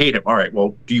Kelce, I hate him." All right.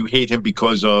 Well, do you hate him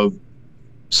because of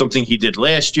something he did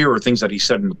last year or things that he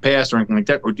said in the past or anything like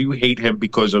that? Or do you hate him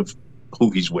because of who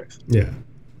he's with? Yeah.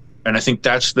 And I think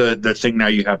that's the thing now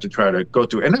you have to try to go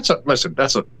through. And that's a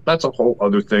whole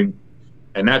other thing.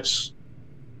 And that's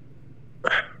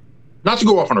not to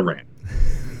go off on a rant,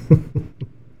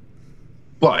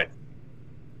 but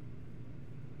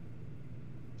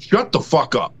shut the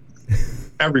fuck up,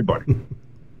 everybody.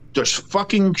 Just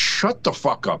fucking shut the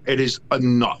fuck up. It is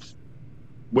enough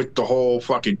with the whole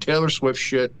fucking Taylor Swift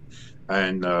shit.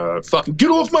 And fucking get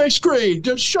off my screen.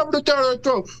 Just shove it down our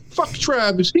throat. Fuck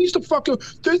Travis. He's the fucking...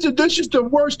 This is the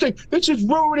worst thing. This is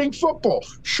ruining football.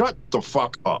 Shut the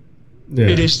fuck up. Yeah.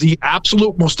 It is the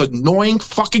absolute most annoying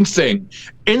fucking thing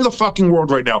in the fucking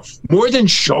world right now. More than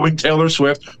showing Taylor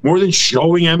Swift, more than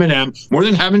showing Eminem, more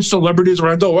than having celebrities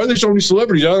around. Oh, why are they showing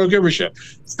celebrities? I don't give a shit.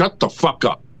 Shut the fuck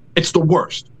up. It's the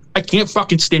worst. I can't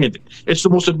fucking stand it. It's the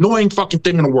most annoying fucking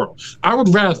thing in the world. I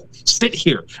would rather sit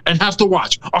here and have to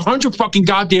watch 100 fucking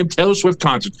goddamn Taylor Swift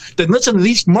concerts than listen to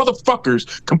these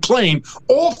motherfuckers complain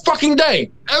all fucking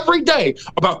day, every day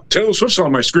about Taylor Swift's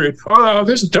on my screen. Oh,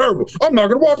 this is terrible. I'm not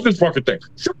going to watch this fucking thing.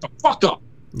 Shut the fuck up.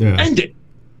 Yeah. End it.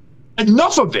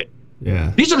 Enough of it.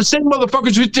 Yeah. These are the same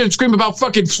motherfuckers who did scream about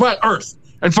fucking flat Earth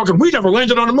and fucking we never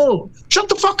landed on the moon. Shut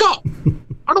the fuck up.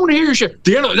 I don't want to hear your shit.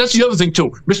 That's the other thing,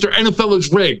 too. Mr. NFL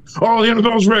is rigged. Oh, the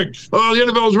NFL is rigged. Oh, the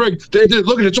NFL is rigged.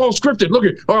 Look at it. It's all scripted. Look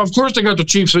at it. Oh, of course they got the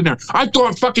Chiefs in there. I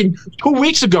thought fucking 2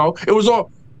 weeks ago it was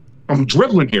all... I'm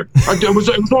dribbling here. It was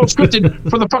all scripted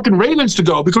for the fucking Ravens to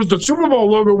go because the Super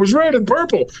Bowl logo was red and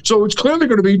purple. So it's clearly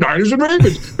going to be Niners and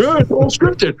Ravens. Yeah, it's all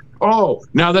scripted. Oh,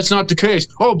 now that's not the case.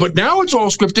 Oh, but now it's all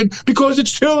scripted because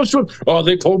it's Taylor Swift. Oh,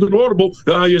 they pulled an audible.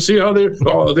 You see how they're...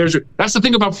 Oh, that's the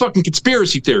thing about fucking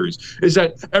conspiracy theories is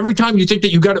that every time you think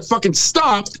that you got it fucking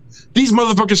stopped, these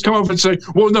motherfuckers come up and say,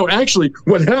 well, no, actually,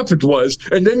 what happened was,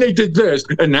 and then they did this,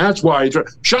 and that's why...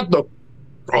 Shut the...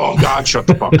 Oh, God, shut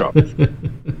the fuck up.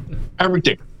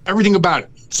 Everything about it.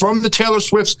 From the Taylor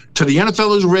Swifts to the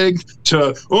NFL is rigged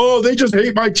to, oh, they just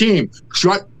hate my team.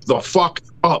 Shut the fuck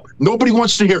up. Nobody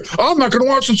wants to hear, I'm not going to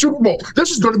watch the Super Bowl.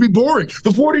 This is going to be boring.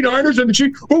 The 49ers and the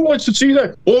Chiefs, who wants to see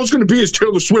that? All it's going to be is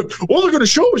Taylor Swift. All they're going to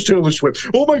show is Taylor Swift.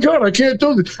 Oh, my God, I can't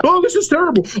do this. Oh, this is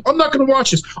terrible. I'm not going to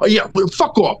watch this. Oh, yeah,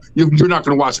 fuck off. You're not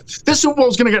going to watch it. This Super Bowl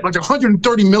is going to get like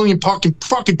 130 million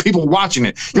fucking people watching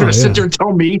it. You're going to sit there and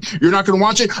tell me you're not going to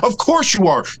watch it? Of course you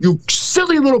are, you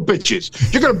silly little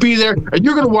bitches. You're going to be there, and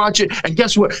you're going to watch it, and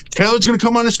guess what? Taylor's going to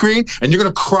come on the screen, and you're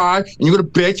going to cry, and you're going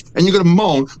to bitch, and you're going to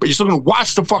moan, but you're still going to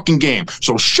watch the fucking game.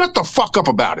 So shut the fuck up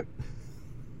about it.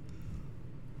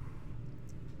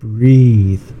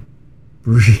 Breathe.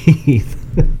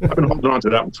 I've been holding on to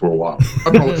that one for a while.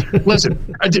 Listen,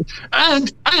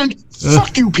 and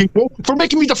fuck you people for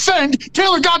making me defend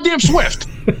Taylor goddamn Swift.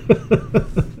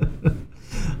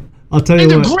 I'll tell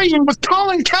you and what. agreeing with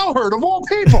Colin Cowherd of all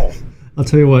people. I'll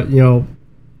tell you what.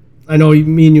 I know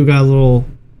me and you got a little.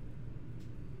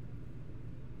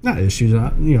 Not issues,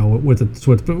 with the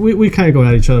Swift, but we kind of go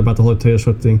at each other about the whole Taylor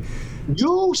Swift thing.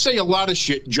 You say a lot of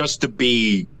shit just to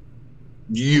be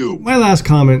you. My last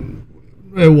comment,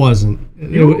 it wasn't.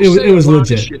 It was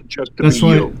legit.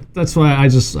 That's why I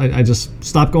just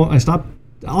stopped going.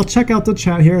 I'll check out the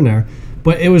chat here and there,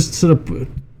 but it was to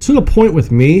the point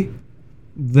with me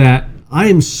that I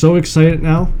am so excited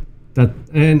now that,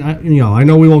 and I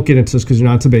know we won't get into this because you're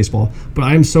not into baseball, but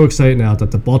I am so excited now that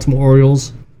the Baltimore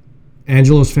Orioles,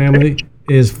 Angelo's family,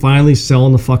 is finally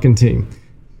selling the fucking team.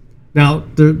 Now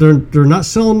they're not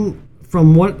selling,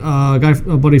 from what a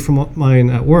buddy from mine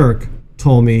at work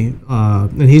told me,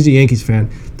 and he's a Yankees fan.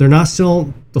 They're not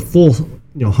selling the full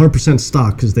 100%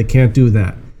 stock because they can't do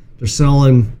that. They're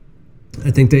selling,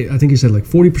 I think he said like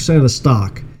 40% of the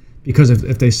stock, because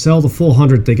if they sell the full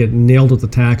 100, they get nailed with the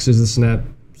taxes, this and that,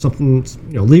 something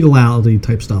legality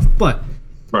type stuff. But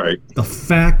right, the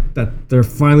fact that they're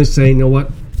finally saying, you know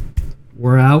what,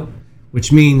 we're out,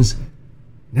 which means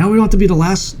now we don't have to be the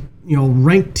last,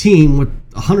 ranked team with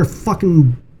 $100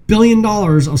 fucking billion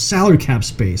of salary cap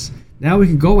space. Now we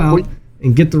can go out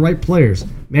and get the right players.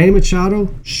 Manny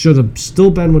Machado should have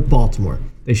still been with Baltimore.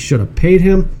 They should have paid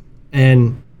him,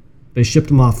 and they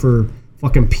shipped him off for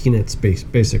fucking peanuts,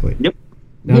 basically. Yep.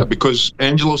 Now, yeah, because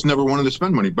Angelos never wanted to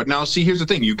spend money. But now, see, here's the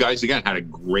thing. You guys, again, had a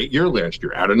great year last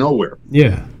year out of nowhere.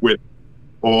 Yeah. With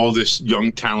all this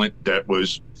young talent that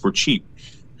was for cheap.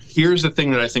 Here's the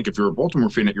thing that I think if you're a Baltimore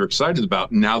fan that you're excited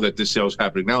about now that this sale is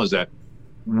happening now, is that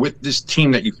with this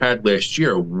team that you had last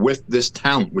year, with this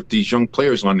talent, with these young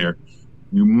players on there,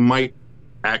 you might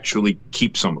actually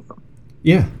keep some of them.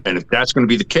 Yeah. And if that's going to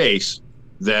be the case,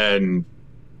 then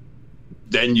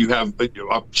you have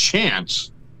a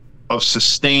chance of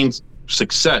sustained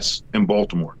success in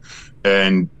Baltimore.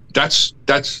 And that's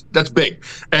big.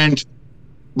 And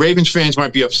Ravens fans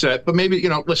might be upset, but maybe,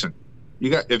 listen, you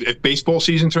got, if baseball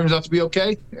season turns out to be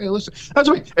okay, hey, listen, that's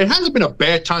right. It hasn't been a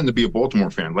bad time to be a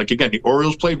Baltimore fan. Like, again, the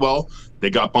Orioles played well.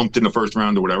 They got bumped in the first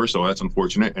round or whatever, so that's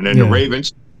unfortunate. And then the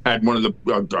Ravens had one of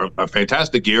a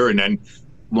fantastic year, and then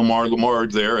Lamar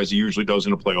there, as he usually does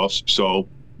in the playoffs. So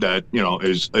that,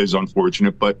 is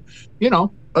unfortunate. But,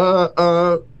 good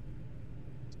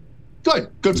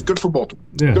for Baltimore.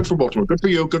 Yeah. Good for Baltimore.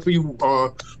 Good for you,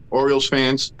 Orioles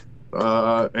fans.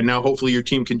 And now hopefully your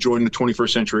team can join the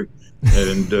 21st century.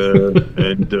 And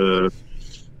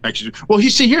actually, well,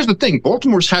 here's the thing.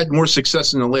 Baltimore's had more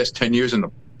success in the last 10 years than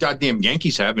the goddamn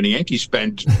Yankees have, and the Yankees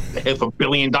spend $500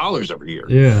 million every year.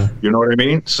 Yeah. You know what I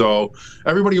mean? So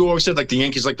everybody who always said like the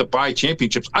Yankees like to buy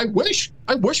championships, I wish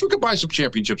we could buy some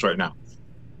championships right now.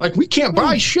 Like, we can't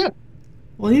buy shit.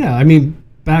 Well, yeah, I mean,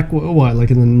 back like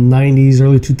in the 90s,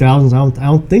 early 2000s, I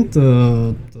don't think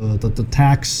the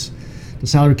tax, the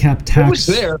salary cap tax was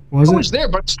there,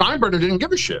 but Steinbrenner didn't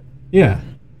give a shit. Yeah.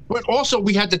 But also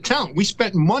we had the talent. We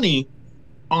spent money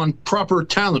on proper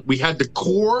talent. We had the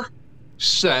core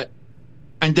set,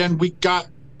 and then we got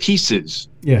pieces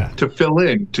to fill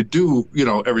in, to do,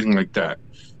 everything like that.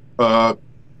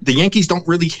 The Yankees don't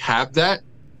really have that,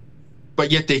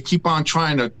 but yet they keep on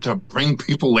trying to bring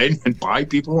people in and buy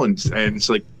people, and it's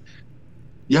like,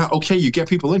 yeah, okay, you get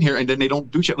people in here, and then they don't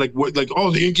do shit. Like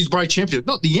the Yankees buy champions.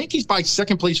 No, the Yankees buy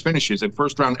second place finishes and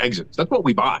first round exits. That's what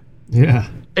we buy. Yeah.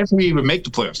 If we even make the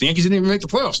playoffs. The Yankees didn't even make the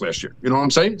playoffs last year. You know what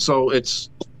I'm saying? So it's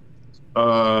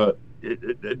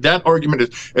that argument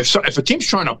is, if a team's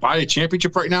trying to buy a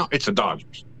championship right now, it's the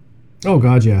Dodgers. Oh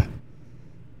God, yeah.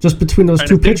 Just between those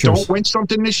two pitchers. If they don't win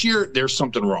something this year, there's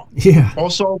something wrong. Yeah.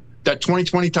 Also, that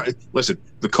 2020 title. Listen,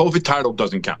 the COVID title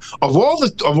doesn't count. Of all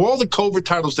the COVID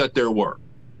titles that there were,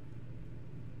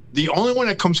 the only one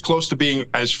that comes close to being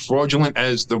as fraudulent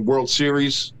as the World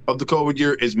Series of the COVID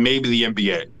year is maybe the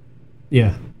NBA.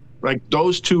 Yeah. Like,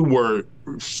 those two were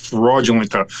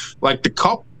fraudulent. Like, the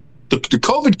Cup the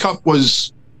COVID Cup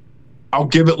was, I'll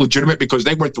give it legitimate because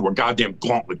they went through a goddamn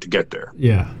gauntlet to get there.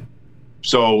 Yeah.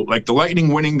 So, like, the Lightning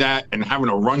winning that and having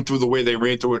to run through the way they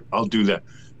ran through it, I'll do that.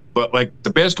 But, like,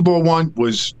 the basketball one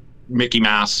was Mickey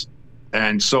Mouse,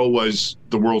 and so was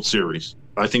the World Series.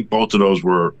 I think both of those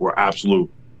were absolute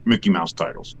Mickey Mouse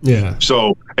titles. Yeah.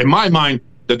 So, in my mind,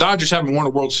 the Dodgers haven't won a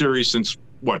World Series since,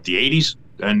 what, the 80s?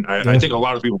 And I think a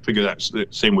lot of people figure that the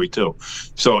same way, too.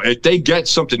 So, if they get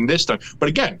something this time, but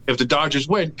again, if the Dodgers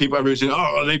win, people are saying,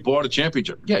 oh, they bought a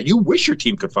championship. Yeah, you wish your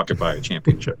team could fucking buy a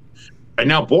championship. And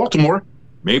now Baltimore,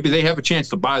 maybe they have a chance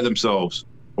to buy themselves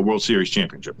a World Series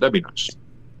championship. That'd be nice.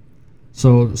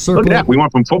 So circling, Look at that. We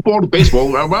went from football to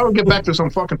baseball. Why don't we get back to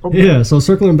some fucking football? Yeah, so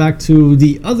circling back to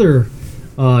the other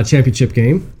championship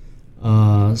game,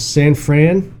 San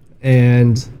Fran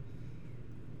and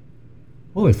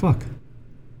holy fuck.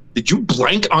 Did you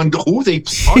blank on who they?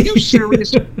 Are you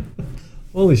serious?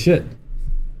 Holy shit.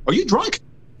 Are you drunk?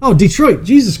 Oh, Detroit.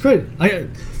 Jesus Christ.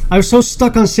 I was so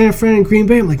stuck on San Fran and Green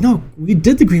Bay. I'm like, no, we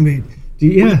did the Green Bay.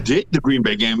 Yeah. We did the Green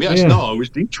Bay game. Yes, Yeah. no, it was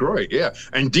Detroit. Yeah.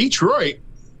 And Detroit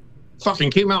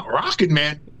fucking came out rocking,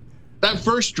 man. That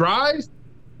first drive,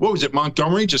 what was it,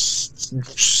 Montgomery just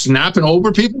snapping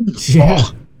over people? Yeah.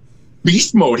 Oh,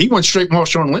 beast mode. He went straight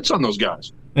Marshawn Lynch on those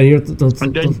guys. And you know,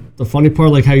 the funny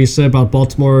part, like how you said about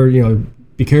Baltimore, you know,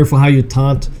 be careful how you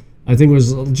taunt. I think it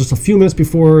was just a few minutes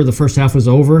before the first half was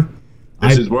over.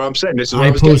 This is what I'm saying. This is what I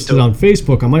I was posted getting on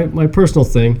Facebook on my personal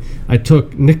thing. I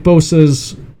took Nick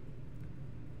Bosa's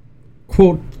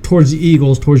quote towards the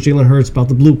Eagles, towards Jalen Hurts about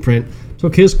the blueprint,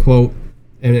 took his quote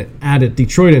and it added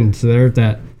Detroit into there.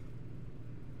 That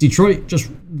Detroit just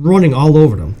running all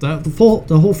over them.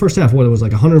 The whole first half, what it was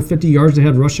like 150 yards they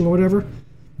had rushing or whatever.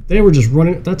 They were just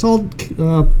running. That's all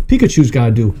Pikachu's got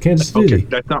to do. Kansas City. Okay,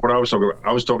 that's not what I was talking about.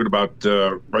 I was talking about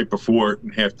right before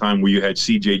halftime where you had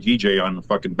CJ GJ on the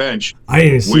fucking bench. I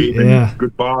didn't see. Waving Yeah.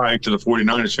 goodbye to the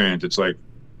 49ers fans. It's like,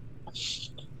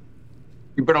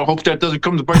 you better hope that doesn't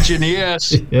come to bite you in the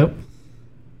ass. Yep.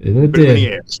 And it Bit him in the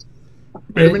did. ass.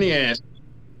 Bit him in the ass.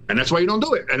 And that's why you don't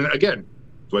do it. And again,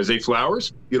 so Isaiah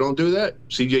Flowers, you don't do that.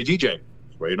 CJ GJ,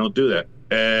 that's why you don't do that.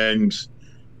 And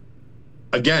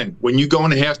again, when you go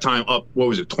into halftime up, what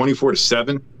was it,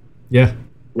 24-7? Yeah.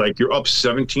 Like you're up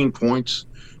 17 points.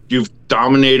 You've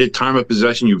dominated time of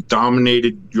possession. You've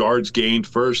dominated yards gained,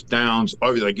 first downs.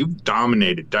 Like you've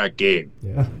dominated that game.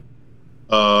 Yeah.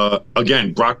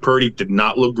 Again, Brock Purdy did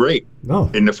not look great No.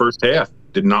 in the first half.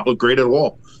 Did not look great at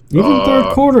all. Even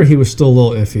third quarter, he was still a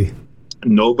little iffy.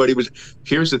 Nobody was.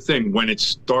 Here's the thing: when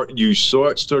you saw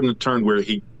it starting to turn where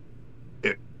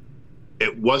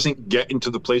it wasn't getting to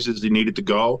the places he needed to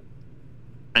go,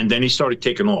 and then he started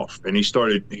taking off, and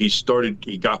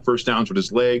he got first downs with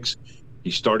his legs. He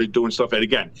started doing stuff, and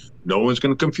again, no one's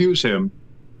going to confuse him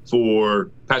for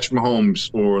Patrick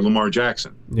Mahomes or Lamar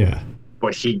Jackson, Yeah.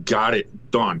 but he got it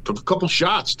done. Took a couple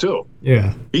shots too.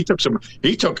 Yeah. He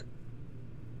took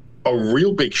a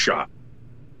real big shot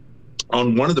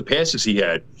on one of the passes he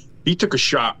had. He took a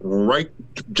shot right,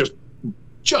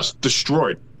 just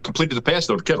destroyed, completed the pass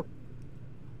though to Kittle.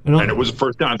 And it was a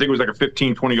first down. I think it was like a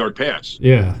 15, 20-yard pass.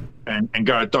 Yeah. And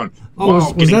got it done.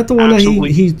 Oh, was that the one that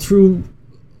he threw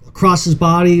across his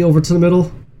body over to the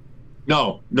middle?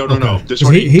 No. Okay. This 'Cause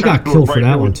one, he got killed for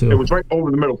that one, too. It was right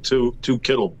over the middle to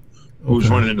Kittle, who was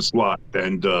Okay. running in the slot.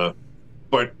 And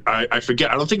but I forget.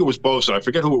 I don't think it was Bosa. I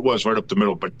forget who it was right up the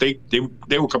middle. But they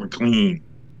were coming clean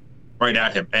right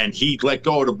at him, and he let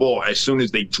go of the ball as soon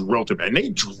as they drilled him, and they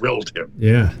drilled him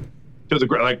Yeah. to the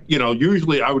ground. Like, you know,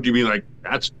 usually I would be like,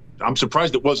 I'm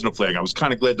surprised it wasn't a flag. I was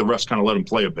kind of glad the refs kind of let him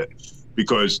play a bit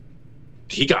because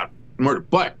he got murdered,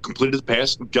 but completed the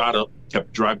pass, got up, kept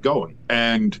the drive going.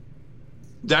 And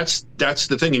that's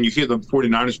the thing. And you hear the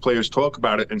 49ers players talk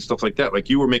about it and stuff like that. Like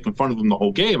you were making fun of him the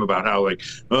whole game about how like,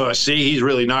 see, he's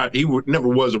really not, never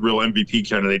was a real MVP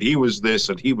candidate. He was this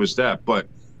and he was that. But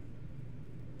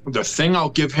the thing I'll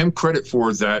give him credit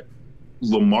for that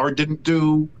Lamar didn't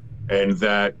do and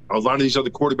that a lot of these other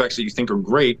quarterbacks that you think are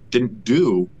great didn't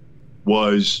do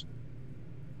was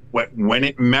when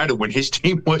it mattered, when his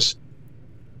team was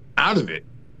out of it,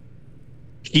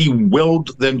 he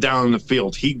willed them down the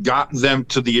field. He got them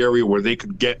to the area where they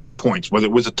could get points, whether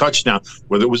it was a touchdown,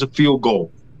 whether it was a field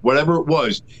goal, whatever it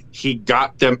was, he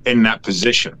got them in that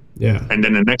position. Yeah. And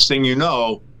then the next thing you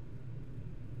know,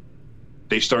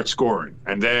 they start scoring.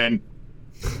 And then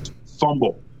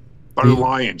fumble by the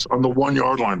Lions on the 1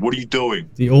 yard line. What are you doing?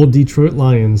 The old Detroit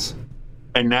Lions.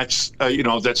 And that's,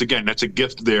 that's a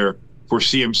gift there for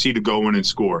CMC to go in and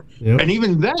score. Yep. And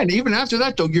even after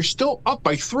that, though, you're still up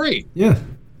by 3. Yeah.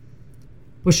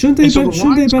 But shouldn't they And so been the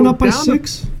Lions up by go down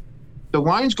 6? The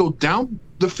Lions go down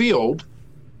the field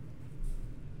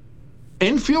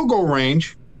in field goal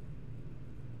range,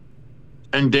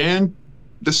 and Dan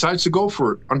decides to go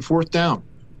for it on fourth down.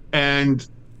 And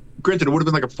granted, it would have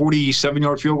been like a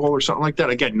 47-yard field goal or something like that.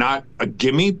 Again, not a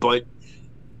gimme, but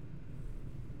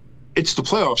it's the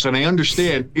playoffs, and I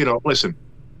understand, listen,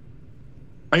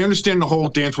 I understand the whole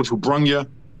dance with who brung you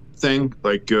thing.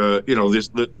 Like,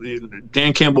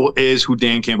 Dan Campbell is who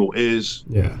Dan Campbell is.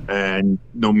 Yeah. And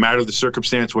no matter the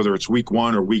circumstance, whether it's week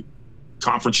 1 or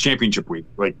conference championship week,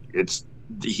 like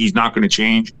he's not going to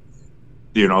change.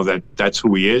 That's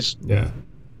who he is. Yeah.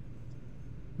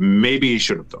 Maybe he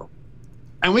should have, though.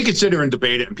 And we could sit here and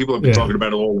debate it, and people have been talking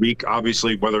about it all week,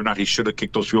 obviously, whether or not he should have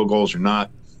kicked those field goals or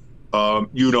not.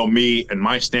 Me and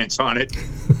my stance on it.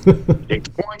 Take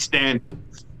the points, Dan.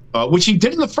 Which he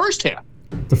did in the first half.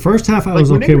 The first half, I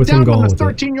was okay with him going with it. They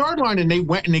were down on the 13-yard line, and they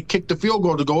went and they kicked the field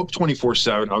goal to go up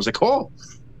 24-7. I was like, oh,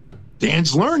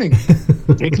 Dan's learning.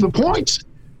 Take the points.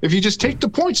 If you just take the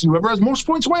points, whoever has most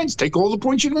points wins. Take all the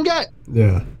points you can get.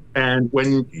 Yeah. And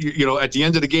when, at the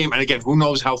end of the game, and again, who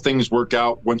knows how things work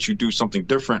out once you do something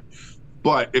different.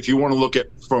 But if you want to look at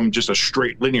from just a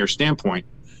straight linear standpoint,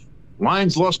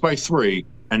 Lions lost by 3,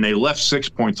 and they left 6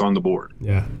 points on the board.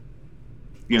 Yeah.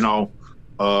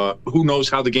 Who knows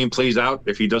how the game plays out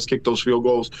if he does kick those field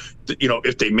goals?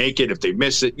 If they make it, if they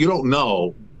miss it, you don't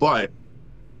know. But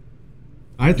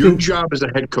your job as a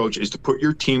head coach is to put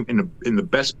your team in the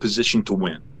best position to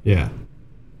win. Yeah.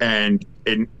 And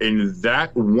in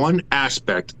that one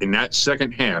aspect, in that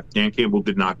second half, Dan Campbell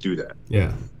did not do that.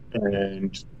 Yeah.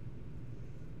 And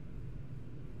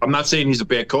I'm not saying he's a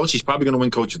bad coach. He's probably going to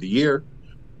win Coach of the Year.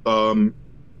 And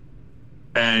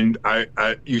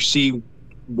you see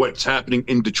what's happening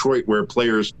in Detroit, where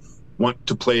players want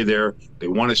to play there. They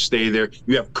want to stay there.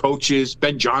 You have coaches.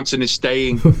 Ben Johnson is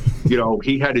staying.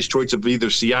 He had his choice of either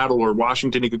Seattle or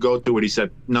Washington he could go to, and he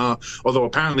said no. Although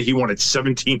apparently he wanted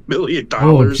 $17 million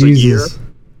a year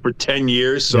for 10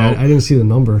 years. So yeah, I didn't see the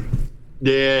number.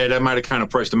 Yeah, that might have kind of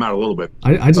priced him out a little bit.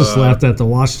 I just laughed that the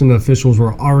Washington officials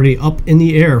were already up in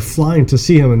the air flying to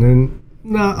see him, and then,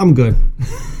 I'm good.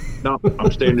 No,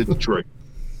 I'm staying in Detroit.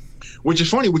 Which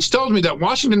is funny, which tells me that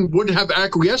Washington wouldn't have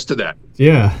acquiesced to that.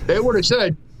 Yeah. They would have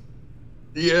said,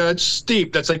 yeah, it's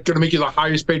steep. That's like going to make you the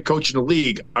highest paid coach in the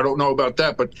league. I don't know about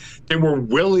that, but they were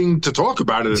willing to talk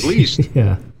about it at least.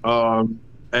 Yeah.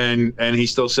 And he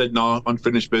still said, no,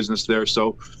 unfinished business there.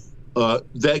 So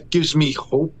that gives me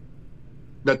hope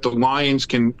that the Lions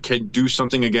can do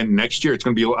something again next year. It's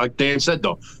going to be, like Dan said,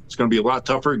 though, it's going to be a lot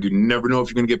tougher. You never know if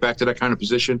you're going to get back to that kind of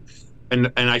position.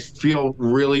 And I feel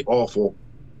really awful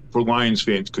for Lions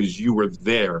fans because you were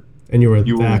there. And you were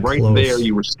right close. there.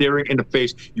 You were staring in the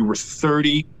face. You were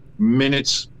 30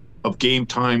 minutes of game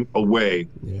time away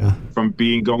from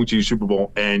going to your Super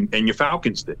Bowl, and you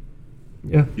Falcons did.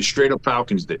 Yeah. You straight up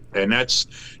Falcons did. And that's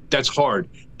hard.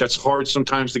 That's hard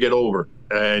sometimes to get over.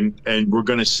 And we're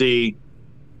going to see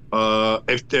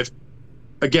if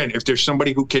there's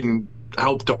somebody who can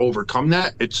help to overcome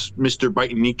that, it's Mr.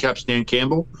 Biting Kneecaps, Dan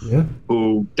Campbell. Yeah.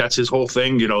 Who, that's his whole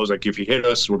thing. It's like, if you hit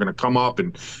us, we're going to come up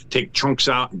and take chunks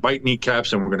out and bite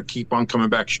kneecaps, and we're going to keep on coming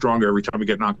back stronger every time we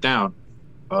get knocked down.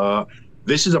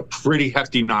 This is a pretty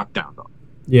hefty knockdown, though.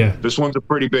 Yeah. This one's a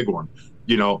pretty big one.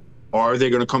 Are they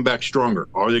going to come back stronger?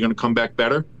 Are they going to come back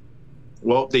better?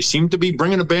 Well, they seem to be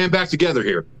bringing the band back together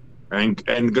here and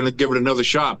going to give it another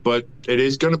shot, but it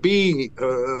is going to be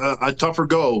a tougher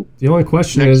go. The only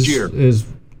question is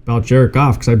about Jared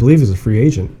Goff, because I believe he's a free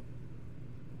agent.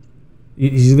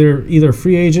 He's either a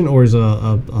free agent or is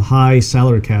a high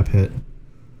salary cap hit.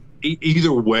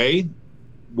 Either way,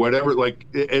 whatever, like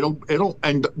it'll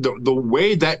and the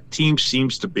way that team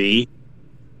seems to be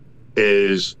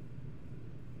is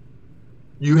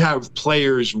you have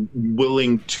players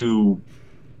willing to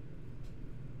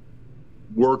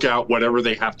work out whatever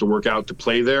they have to work out to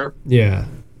play there. Yeah.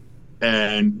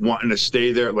 And wanting to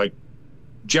stay there. Like,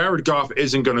 Jared Goff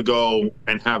isn't going to go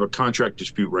and have a contract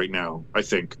dispute right now, I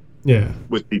think. Yeah.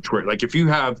 With Detroit. Like, if you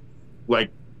have, like,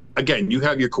 again, you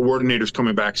have your coordinators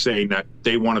coming back saying that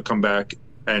they want to come back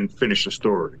and finish the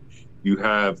story. You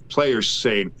have players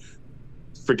saying,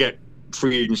 forget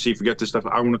free agency, forget this stuff.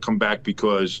 I want to come back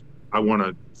because I want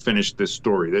to finish this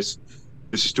story. This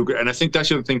is too good. And I think that's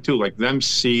the other thing, too. Like, them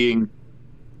seeing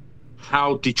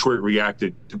how Detroit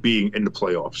reacted to being in the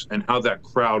playoffs and how that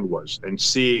crowd was, and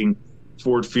seeing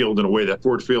Ford Field in a way that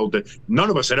Ford Field, that none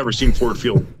of us had ever seen Ford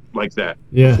Field like that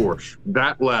before.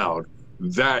 That loud,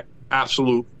 that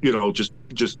absolute,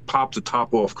 just popped the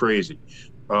top off crazy.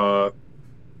 That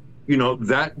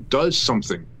does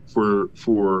something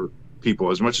for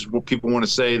people, as much as what people want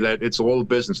to say that it's all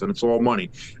business and it's all money.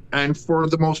 And for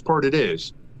the most part, it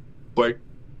is. But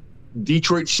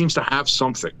Detroit seems to have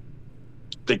something.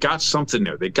 They got something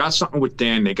there. They got something with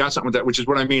Dan. They got something with that, which is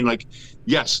what I mean. Like,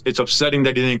 yes, it's upsetting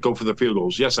that he didn't go for the field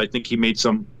goals. Yes, I think he made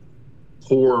some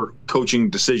poor coaching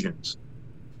decisions.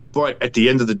 But at the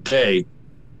end of the day,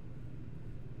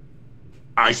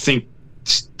 I think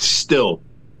still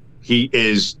he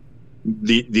is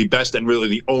the best and really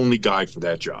the only guy for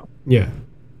that job. Yeah.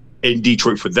 In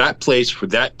Detroit, for that place, for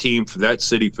that team, for that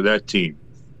city, for that team,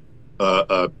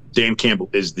 Dan Campbell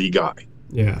is the guy.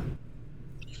 Yeah.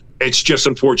 It's just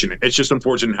unfortunate. It's just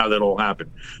unfortunate how that all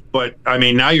happened. But I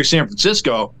mean, now you're San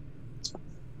Francisco.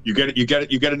 You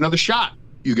get another shot.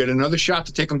 You get another shot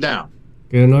to take them down.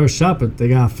 Get another shot, but they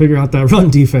gotta figure out that run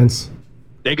defense.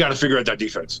 They got to figure out that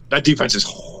defense. That defense is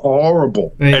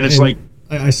horrible, and it's like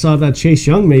I saw that Chase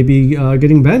Young may be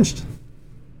getting benched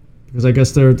because I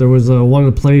guess there was one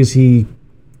of the plays he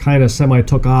kind of semi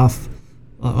took off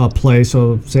a play,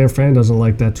 so San Fran doesn't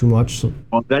like that too much. So.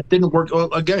 Well, that didn't work.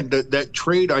 Well, again, that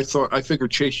trade, I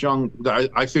figured Chase Young.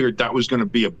 I figured that was going to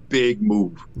be a big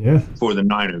move. For the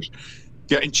Niners,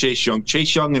 getting Chase Young.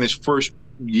 Chase Young in his first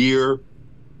year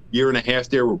and a half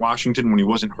there with Washington when he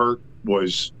wasn't hurt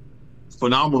was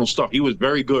phenomenal stuff. He was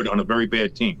very good on a very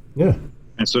bad team. Yeah.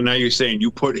 And so now you're saying you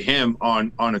put him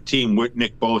on a team with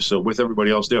Nick Bosa, with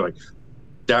everybody else there, like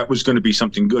that was going to be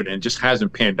something good, and it just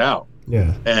hasn't panned out.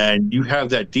 Yeah. And you have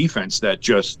that defense that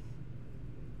just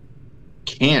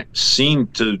can't seem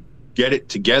to get it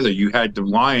together. You had the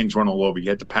Lions run all over you.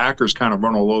 You had the Packers kind of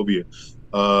run all over you.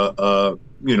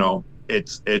 You know,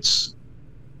 it's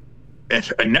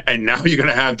and now you're going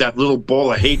to have that little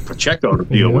ball of hate Pacheco to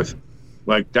deal with.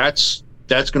 Like that's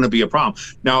going to be a problem.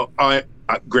 Now,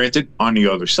 granted, on the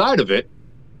other side of it,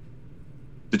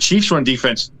 the Chiefs' run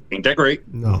defense ain't that great.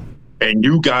 No. And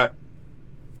you got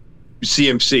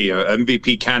CMC, an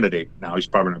MVP candidate. Now he's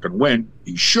probably not going to win.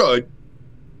 He should.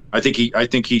 I think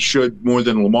he should more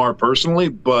than Lamar personally.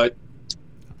 But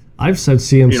I've said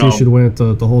CMC should win it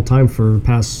the whole time for the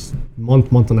past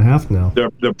month and a half now.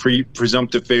 The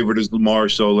presumptive favorite is Lamar,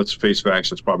 so let's face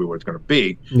facts. That's probably what it's going to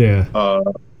be. Yeah.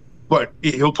 But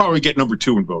he'll probably get number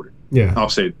 2 in voting. Yeah. I'll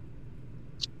say.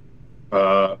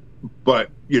 But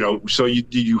so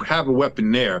you have a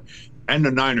weapon there, and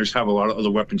the Niners have a lot of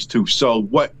other weapons too. So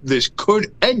what this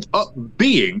could end up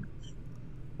being,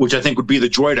 which I think would be the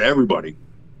joy to everybody,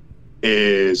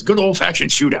 is good old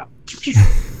fashioned shootout.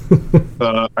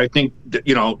 I think that,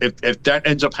 if that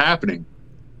ends up happening,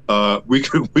 we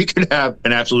could have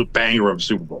an absolute banger of a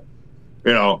Super Bowl.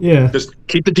 Just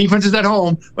keep the defenses at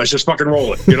home. Let's just fucking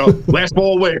roll it. Last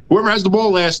ball away. Whoever has the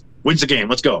ball last wins the game.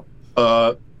 Let's go.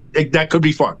 That could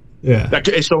be fun. Yeah.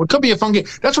 So it could be a fun game.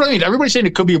 That's what I mean. Everybody's saying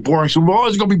it could be a boring Super Bowl. Oh,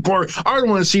 it's going to be boring. I don't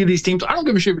want to see these teams. I don't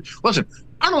give a shit. Listen,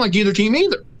 I don't like either team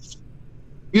either.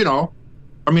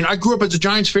 I mean, I grew up as a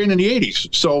Giants fan in the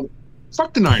 80s. So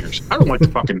fuck the Niners. I don't like the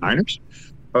fucking Niners.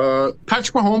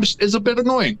 Patrick Mahomes is a bit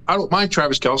annoying. I don't mind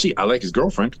Travis Kelce. I like his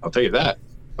girlfriend. I'll tell you that.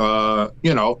 I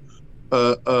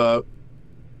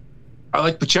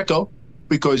like Pacheco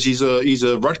because he's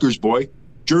a Rutgers boy.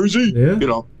 Jersey.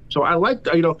 Yeah. So I like,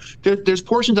 there's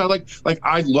portions I like. Like,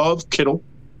 I love Kittle.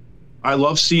 I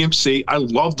love CMC. I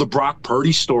love the Brock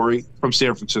Purdy story from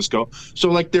San Francisco. So,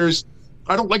 like,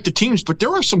 I don't like the teams, but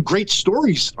there are some great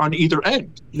stories on either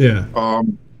end. Yeah.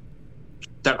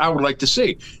 That I would like to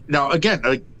see. Now, again,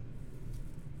 like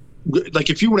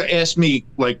if you would have asked me,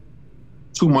 like,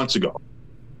 2 months ago,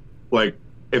 like,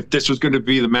 if this was going to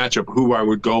be the matchup, who I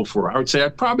would go for, I would say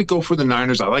I'd probably go for the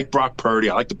Niners. I like Brock Purdy.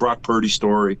 I like the Brock Purdy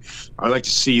story. I like to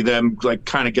see them, like,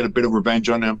 kind of get a bit of revenge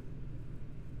on them.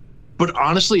 But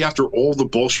honestly, after all the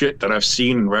bullshit that I've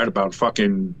seen and read about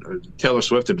fucking Taylor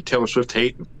Swift and the Taylor Swift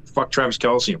hate, and fuck Travis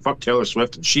Kelce and fuck Taylor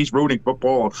Swift, and she's ruining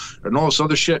football and all this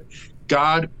other shit,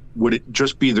 God, would it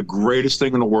just be the greatest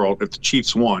thing in the world if the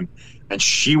Chiefs won and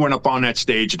she went up on that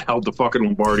stage and held the fucking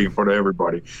Lombardi in front of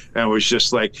everybody and was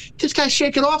just like, just gotta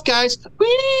shake it off, guys.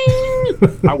 Whee!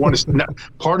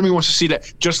 Part of me wants to see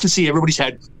that, just to see everybody's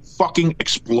head fucking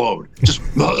explode. Just,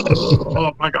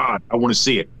 oh my God, I want to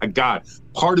see it.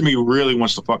 Part of me really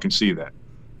wants to fucking see that.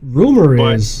 Rumor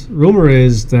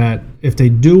is that if they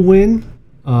do win,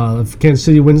 if Kansas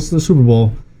City wins the Super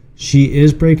Bowl, she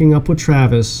is breaking up with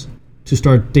Travis to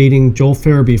start dating Joel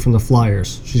Farabee from the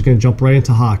Flyers. She's going to jump right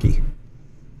into hockey.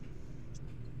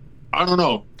 I don't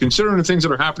know. Considering the things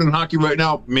that are happening in hockey right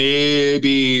now,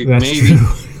 maybe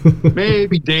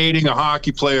dating a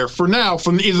hockey player for now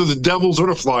from either the Devils or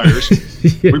the Flyers.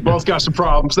 Yeah. We both got some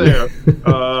problems there.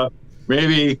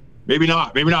 Maybe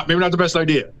not. Maybe not the best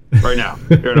idea right now.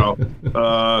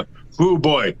 Ooh,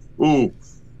 boy. Ooh.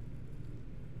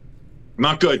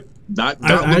 Not good. Not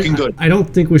looking good. I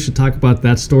don't think we should talk about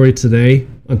that story today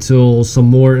until some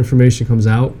more information comes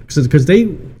out, because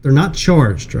they're not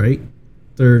charged, right?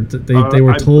 They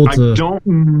were told to. I don't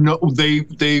know.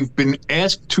 They've been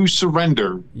asked to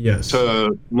surrender. Yes.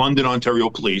 To London, Ontario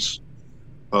police.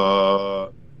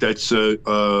 That's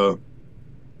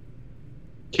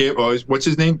what's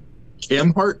his name?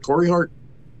 Cam Hart, Corey Hart,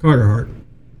 Carter Hart.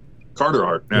 Carter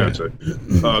Hart. Yeah, that's it.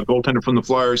 Goaltender from the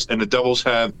Flyers, and the Devils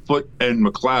have Foote and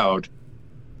McLeod.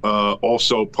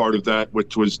 Also part of that,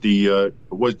 which was the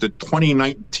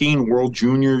 2019 World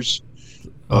Juniors.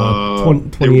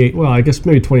 28. Well, I guess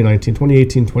maybe 2019,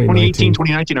 2018, 2019.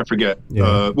 2019, I forget.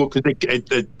 Yeah. Well, because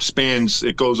it spans,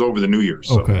 it goes over the New Year's.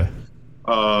 So. Okay.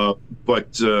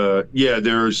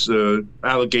 There's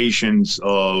allegations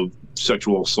of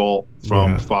sexual assault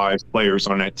from 5 players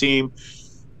on that team,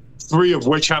 3 of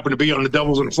which happen to be on the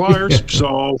Devils and the Flyers.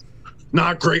 So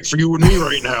not great for you and me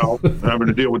right now, having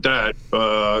to deal with that.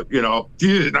 Not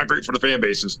great for the fan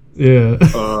bases. Yeah.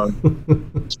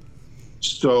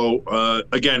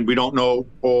 Again, we don't know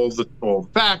all the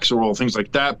facts or all things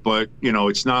like that, but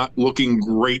it's not looking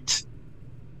great.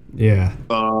 Yeah.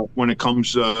 When it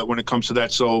comes to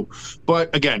that. So,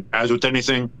 but again, as with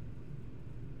anything,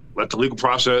 let the legal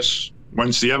process.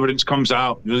 Once the evidence comes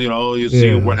out, you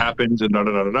see what happens and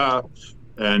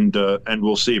and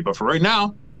we'll see. But for right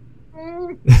now,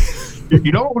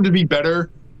 what would be better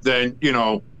than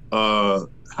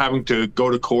having to go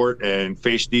to court and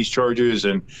face these charges,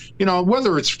 and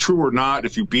whether it's true or not,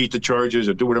 if you beat the charges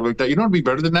or do whatever like that, you know what'd be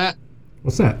better than that?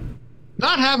 What's that?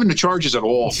 Not having the charges at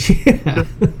all. Yeah.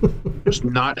 Just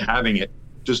not having it.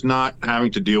 Just not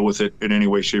having to deal with it in any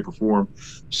way, shape, or form.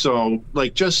 So,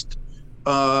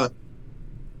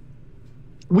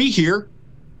 we here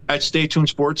at Stay Tuned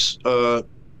Sports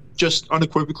just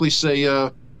unequivocally say,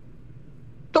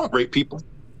 don't rape people.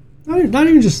 Not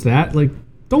even just that.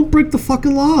 Don't break the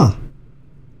fucking law.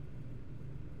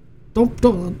 Don't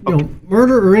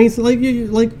murder or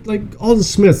anything like Alden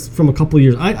Smith from a couple of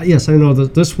years. I know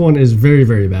that this one is very,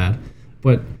 very bad,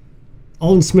 but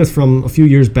Alden Smith from a few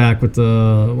years back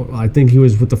I think he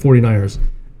was with the 49ers.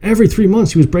 Every 3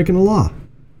 months he was breaking the law.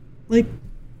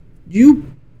 You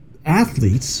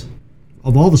athletes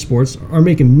of all the sports are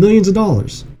making millions of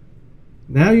dollars.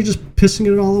 Now you're just pissing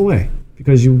it all away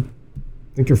because you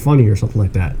think you're funny or something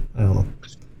like that. I don't know.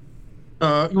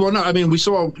 We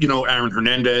saw, Aaron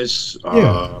Hernandez.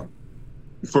 For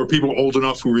people old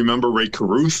enough who remember Ray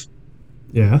Caruth.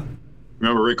 Yeah.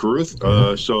 Remember Ray Caruth?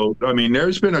 Mm-hmm.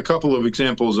 There's been a couple of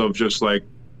examples of just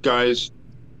guys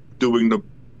doing the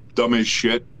dumbest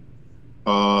shit.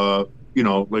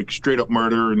 Straight up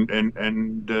murder and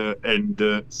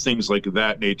things like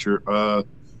that nature.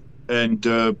 Here's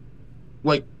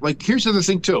the other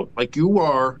thing too.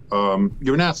 You're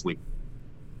an athlete.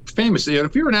 Famous.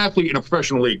 If you're an athlete in a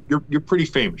professional league, you're pretty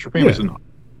famous. You're famous enough.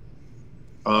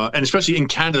 And especially in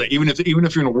Canada, even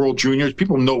if you're in a World Juniors,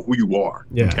 people know who you are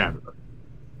in Canada.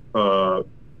 So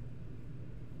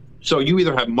you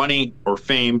either have money or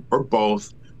fame or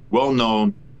both, well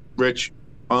known, rich.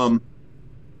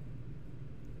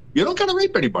 You don't gotta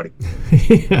rape anybody.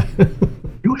 Yeah.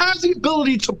 You have the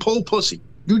ability to pull pussy.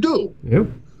 You do. Yep.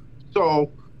 So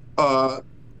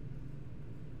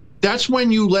that's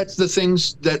when you let the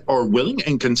things that are willing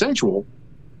and consensual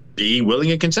be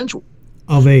willing and consensual.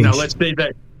 Of age. Now, let's say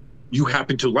that you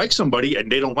happen to like somebody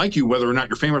and they don't like you, whether or not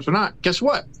you're famous or not. Guess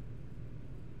what?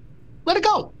 Let it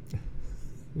go.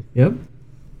 Yep.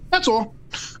 That's all.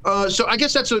 So I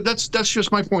guess that's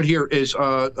just my point here is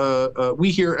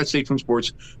we here at Stay Tuned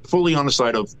Sports fully on the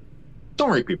side of don't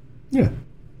rape people. Yeah.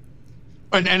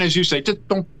 And as you say, just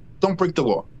don't break the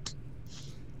law.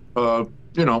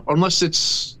 Unless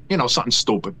it's something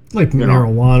stupid like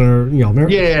marijuana.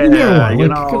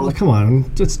 Marijuana. Come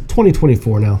on, it's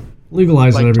 2024 now.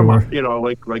 Legalize it everywhere.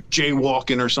 Like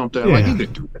jaywalking or something. Yeah. You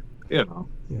could do that.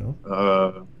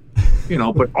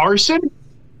 But arson.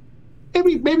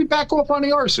 Maybe back off on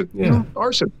the arson. Yeah.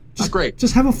 Arson. Not great.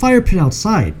 Just have a fire pit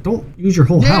outside. Don't use your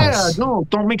whole house. Yeah, no,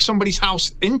 don't make somebody's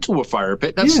house into a fire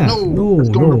pit. That's that's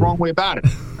going the wrong way about it.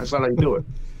 That's not how you do it.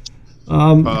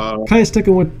 Kind of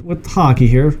sticking with hockey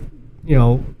here.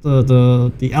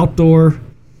 The outdoor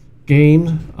game,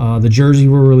 the jerseys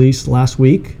were released last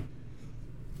week.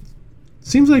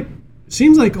 Seems like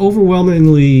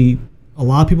overwhelmingly a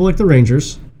lot of people like the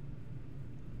Rangers.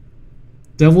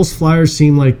 Devils, Flyers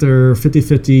seem like they're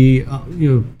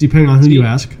 50-50, depending on who you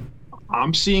ask.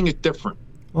 I'm seeing it different.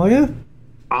 Oh yeah?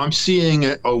 I'm seeing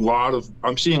a lot of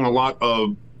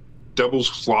Devils,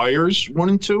 Flyers 1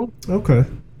 and 2. Okay.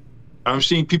 I'm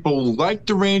seeing people like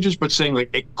the Rangers, but saying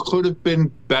like it could have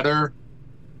been better.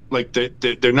 Like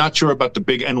they're not sure about the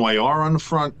big NYR on the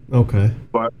front. Okay.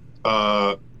 But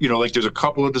like there's a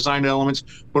couple of design elements,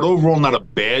 but overall not a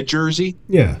bad jersey.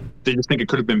 Yeah. They just think it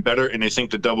could have been better, and they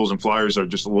think the Devils and Flyers are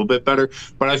just a little bit better.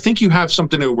 But I think you have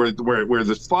something where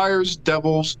the Flyers,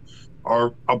 Devils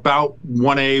are about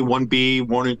 1A, 1B,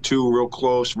 1 and 2, real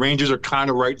close. Rangers are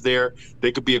kind of right there.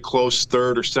 They could be a close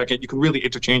third or second. You can really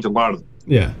interchange a lot of them.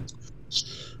 Yeah.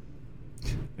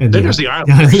 And then there's the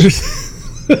Islanders.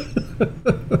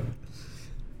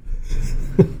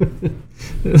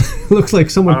 Looks like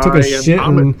someone took a shit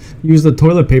and used the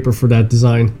toilet paper for that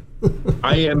design.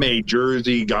 I am a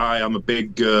jersey guy. I'm a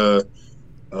big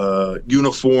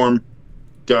uniform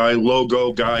guy,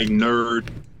 logo guy, nerd.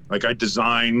 Like I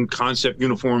design concept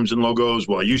uniforms and logos.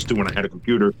 Well, I used to when I had a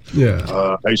computer.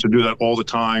 Yeah. I used to do that all the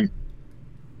time.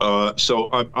 So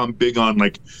I'm big on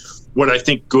like what I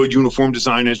think good uniform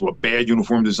design is, what bad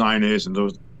uniform design is, and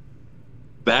those.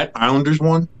 That Islanders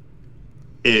one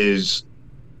is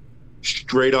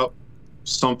straight up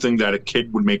something that a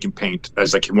kid would make him paint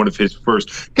as like one of his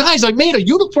first. Guys, I made a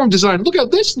uniform design. Look how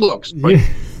this looks. Like,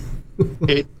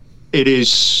 it is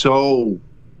so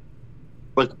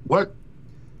like what.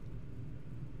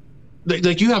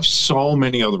 Like you have so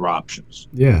many other options.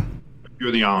 Yeah, if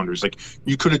you're the Islanders. Like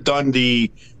you could have done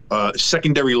the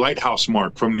secondary lighthouse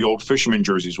mark from the old fisherman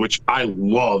jerseys, which I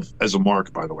love as a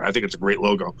mark, by the way. I think it's a great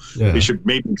logo. Yeah. They should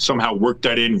maybe somehow work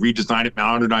that in, redesign it,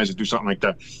 modernize it, do something like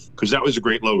that, because that was a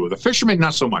great logo. The fisherman,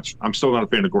 not so much. I'm still not a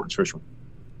fan of Gorton's fisherman,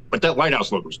 but that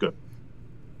lighthouse logo is good.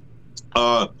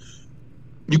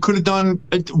 You could have done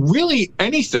really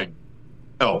anything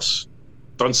else.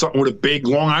 Done something with a big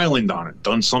Long Island on it.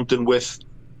 Done something with,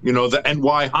 the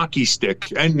NY hockey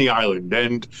stick and the island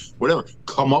and whatever.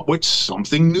 Come up with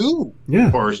something new. Yeah.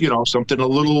 Or, something a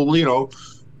little,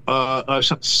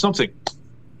 something.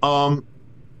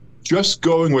 Just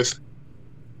going with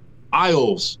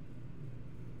Isles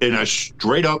in a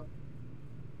straight up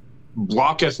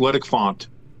block athletic font.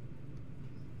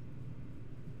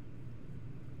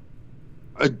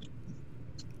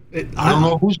 I don't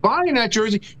know who's buying that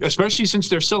jersey, especially since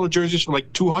they're selling jerseys for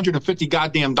like $250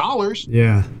 goddamn dollars.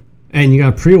 Yeah, and you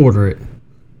got to pre-order it.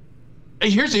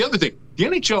 Hey, here's the other thing: the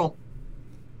NHL.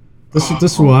 This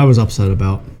is what I was upset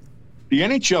about. The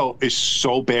NHL is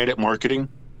so bad at marketing.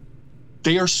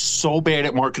 They are so bad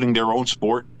at marketing their own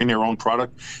sport and their own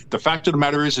product. The fact of the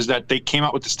matter is that they came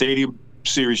out with the Stadium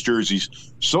Series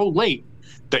jerseys so late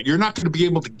that you're not going to be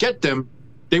able to get them.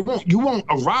 You won't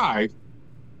arrive.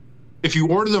 If you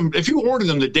order them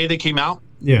the day they came out,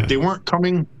 yeah, they weren't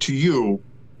coming to you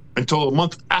until a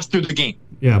month after the game.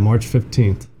 Yeah, March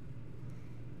 15th.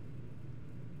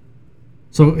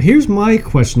 So here's my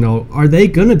question, though. Are they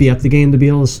going to be at the game to be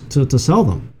able to sell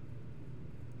them?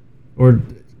 Or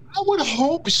I would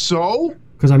hope so.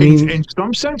 Because, I mean... In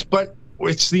some sense, but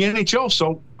it's the NHL,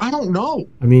 so I don't know.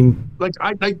 I mean... Like,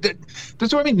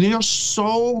 that's what I mean.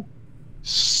 So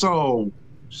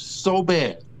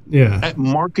bad. Yeah. At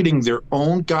marketing their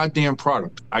own goddamn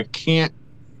product. I can't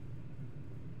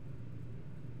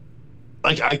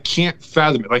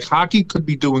fathom it. Like hockey could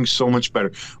be doing so much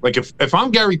better. Like if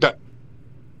I'm Gary Bettman,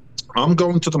 I'm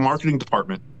going to the marketing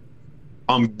department,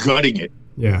 I'm gutting it.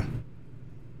 Yeah.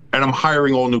 And I'm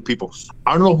hiring all new people.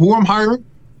 I don't know who I'm hiring.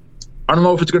 I don't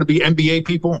know if it's going to be NBA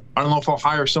people. I don't know if I'll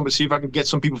hire somebody, see if I can get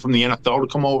some people from the NFL to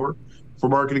come over for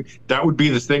marketing. That would be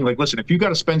the thing. Like, listen, if you got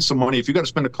to spend some money, if you got to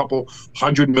spend a couple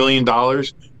 $100 million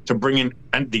to bring in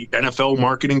the NFL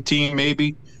marketing team,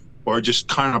 maybe, or just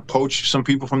kind of poach some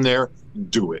people from there,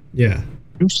 do it. Yeah.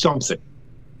 Do something.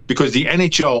 Because the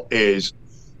NHL is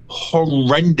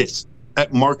horrendous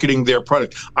at marketing their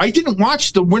product. I didn't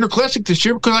watch the Winter Classic this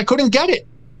year because I couldn't get it.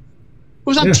 It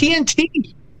was on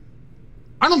TNT.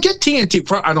 I don't get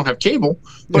TNT. I don't have cable,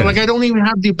 but I don't even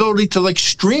have the ability to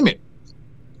stream it.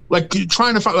 Like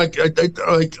trying to find like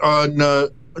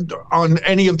on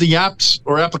any of the apps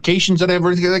or applications that I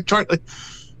ever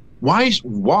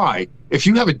why if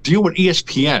you have a deal with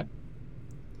ESPN,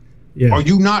 are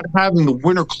you not having the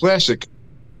Winter Classic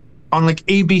on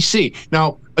ABC?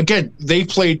 Now again, they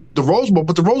played the Rose Bowl,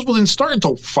 but the Rose Bowl didn't start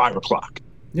until 5:00.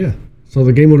 Yeah, so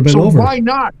the game would have been over. So why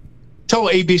not tell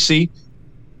ABC?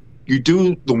 You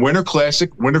do the Winter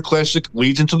Classic. Winter Classic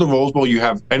leads into the Rose Bowl. You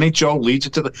have NHL leads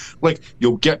into the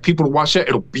you'll get people to watch that.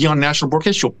 It'll be on national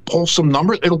broadcast. You'll pull some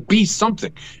numbers. It'll be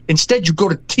something. Instead, you go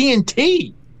to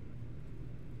TNT.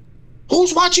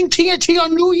 Who's watching TNT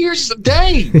on New Year's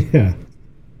Day? Yeah,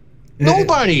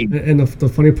 nobody. And the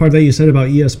funny part that you said about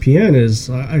ESPN is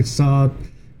I saw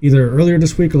either earlier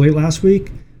this week or late last week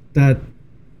that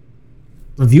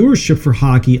the viewership for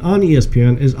hockey on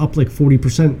ESPN is up like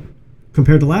 40%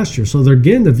 compared to last year. So they're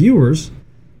getting the viewers.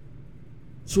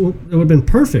 So it would have been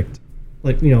perfect.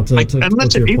 Like, you know, and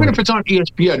listen, even if it's on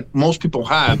ESPN, most people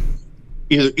have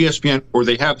either ESPN or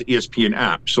they have the ESPN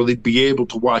app, so they'd be able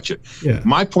to watch it. Yeah.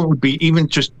 My point would be, even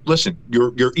just listen,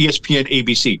 your ESPN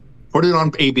ABC, put it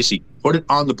on ABC, put it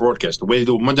on the broadcast, the way they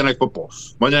do Monday Night Football.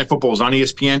 Monday Night Football is on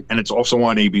ESPN, and it's also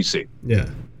on ABC. Yeah.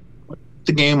 Put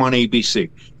the game on ABC.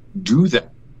 Do that.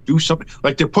 Do something.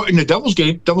 Like they're putting the Devils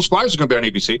game, Devils Flyers are going to be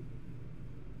on ABC.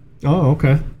 Oh,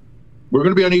 okay. We're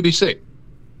going to be on ABC.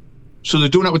 So they're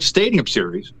doing that with the Stadium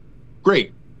Series.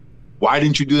 Great. Why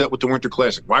didn't you do that with the Winter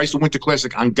Classic? Why is the Winter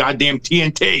Classic on goddamn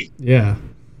TNT? Yeah.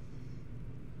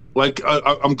 Like,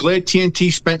 I'm glad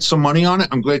TNT spent some money on it.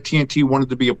 I'm glad TNT wanted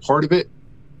to be a part of it.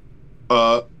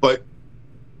 But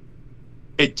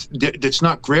it's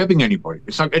not grabbing anybody.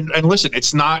 It's not. And listen,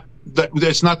 it's not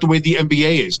the way the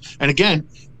NBA is. And again,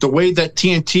 the way that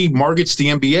TNT markets the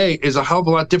NBA is a hell of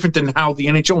a lot different than how the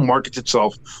NHL markets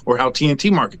itself or how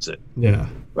TNT markets it. Yeah.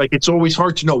 Like, it's always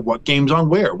hard to know what game's on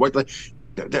where. What, like,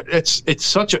 it's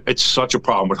such a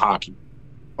problem with hockey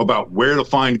about where to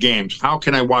find games. How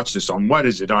can I watch this on? What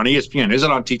is it on ESPN? Is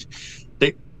it on TV?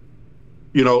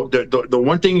 The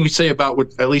one thing you say about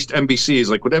with at least NBC is,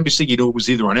 like, with NBC, you knew it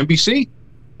was either on NBC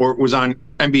or it was on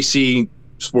NBC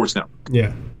Sports Network.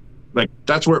 Yeah. Like,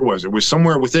 that's where it was. It was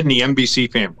somewhere within the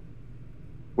NBC family.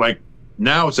 Like,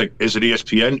 now it's like, is it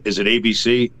ESPN? Is it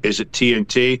ABC? Is it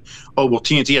TNT? Oh, well,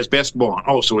 TNT has basketball on.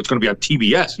 Oh, so it's going to be on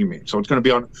TBS, you mean? So it's going to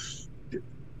be on.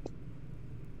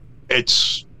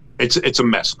 It's a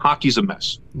mess. Hockey's a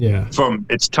mess. Yeah. From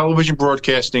its television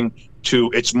broadcasting to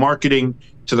its marketing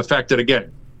to the fact that,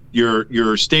 again,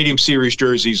 your Stadium Series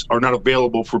jerseys are not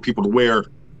available for people to wear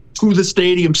to the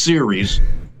Stadium Series,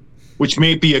 which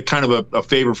may be a kind of a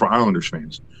favor for Islanders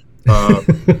fans.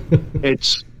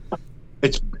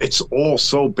 It's all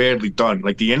so badly done.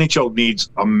 Like, the NHL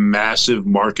needs a massive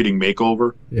marketing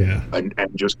makeover. Yeah. And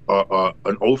just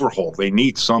an overhaul. They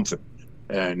need something.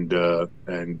 And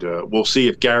we'll see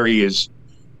if Gary is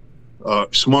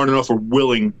smart enough or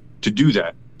willing to do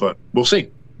that. But we'll see.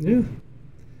 Yeah.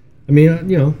 I mean,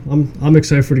 I'm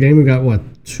excited for the game. We got,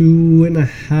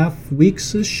 2.5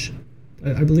 weeks ish,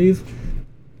 I believe.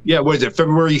 Yeah, what is it?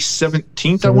 February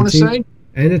 17th, I want to say.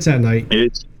 And it's at night.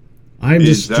 I'm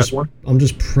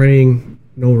just praying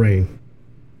no rain.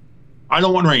 I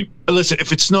don't want rain. Listen,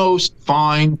 if it snows,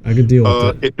 fine. I could deal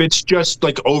with it. If it's just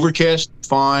like overcast,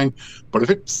 fine. But if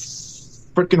it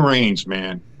freaking rains,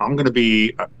 man, I'm going to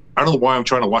be. I don't know why I'm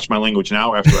trying to watch my language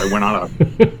now after I went on a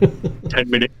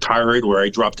 10-minute tirade where I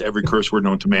dropped every curse word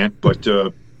known to man. But,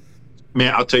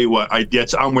 man, I'll tell you what.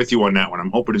 I'm with you on that one.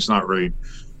 I'm hoping it's not rain.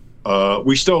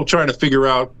 We're still trying to figure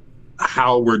out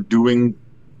how we're doing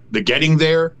the getting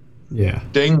there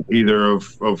thing, either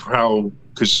of how,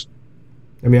 because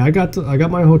I mean, I got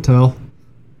my hotel.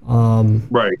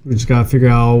 Right. We just got to figure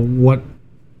out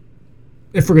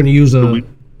if we're going to use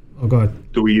go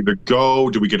ahead. Do we either go?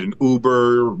 Do we get an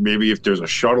Uber? Maybe if there's a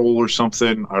shuttle or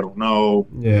something. I don't know.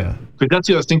 Yeah. Because that's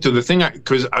the other thing too. The thing,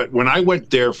 because when I went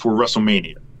there for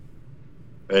WrestleMania,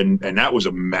 and that was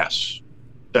a mess.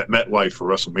 That MetLife for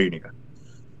WrestleMania.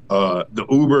 The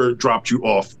Uber dropped you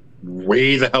off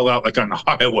way the hell out, like on the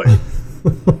highway,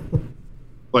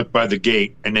 like by the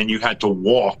gate, and then you had to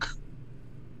walk,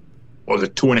 or the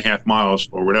 2.5 miles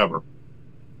or whatever,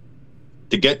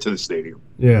 to get to the stadium.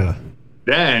 Yeah.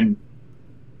 Then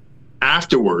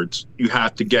afterwards, you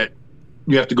have to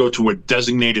go to a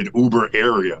designated Uber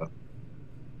area,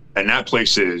 and that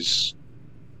place is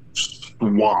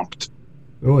swamped.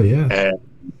 Oh yeah. And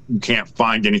you can't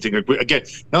find anything. Again,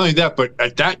 not only that, but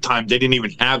at that time they didn't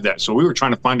even have that. So we were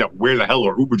trying to find out where the hell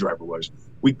our Uber driver was.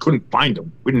 We couldn't find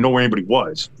him. We didn't know where anybody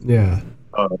was. Yeah.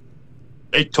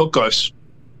 It took us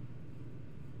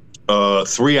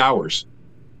 3 hours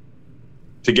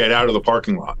to get out of the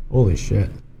parking lot. Holy shit.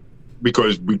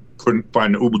 Because we couldn't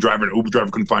find the Uber driver, and the Uber driver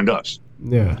couldn't find us.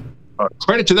 Yeah.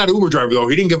 Credit to that Uber driver, though.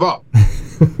 He didn't give up.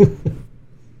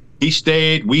 He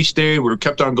stayed. We stayed. We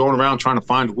kept on going around trying to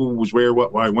find who was where,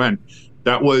 what, why, when.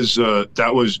 That was an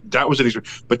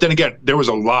experience. But then again, there was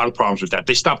a lot of problems with that.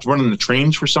 They stopped running the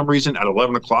trains for some reason at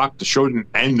 11 o'clock. The show didn't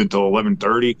end until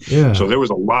 11:30. Yeah. So there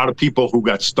was a lot of people who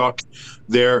got stuck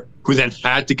there, who then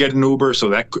had to get an Uber. So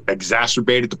that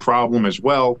exacerbated the problem as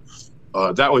well.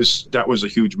 That was a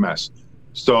huge mess.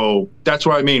 So that's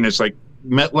what I mean. It's like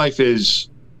MetLife is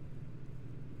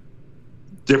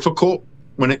difficult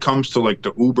when it comes to like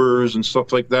the Ubers and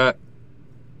stuff like that.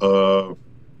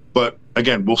 But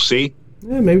again, we'll see.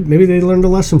 Yeah, maybe they learned a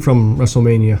lesson from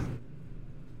WrestleMania.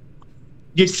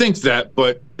 you'd think that,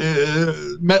 but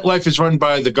MetLife is run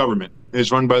by the government.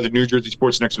 It's run by the New Jersey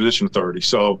Sports and Exposition Authority.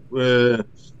 So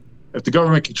if the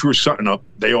government can screw something up,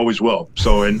 they always will.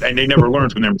 So and they never learn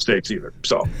from their mistakes either.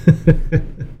 So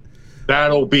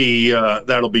that'll be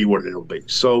what it'll be.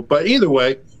 So, but either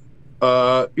way,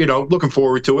 looking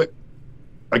forward to it.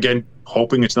 Again,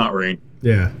 hoping it's not rain.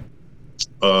 Yeah.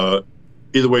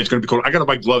 Either way, it's going to be cold. I got to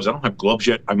buy gloves. I don't have gloves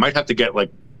yet. I might have to get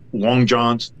like long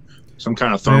johns, some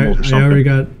kind of thermals or something. I already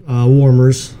got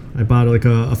warmers. I bought like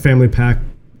a family pack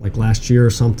like last year or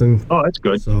something. Oh, that's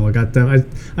good. So I got them. I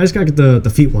just got to get the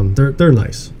feet one. They're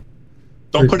nice.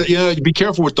 Don't put it. Yeah, be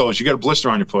careful with those. You got a blister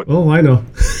on your foot. Oh, I know.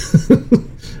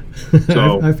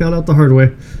 So, I found out the hard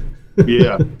way.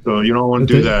 Yeah, so you don't want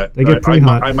to do that. They get pretty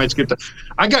hot. I might skip that.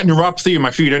 I got neuropathy in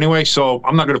my feet anyway, so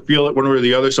I'm not going to feel it one way or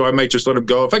the other. So I might just let them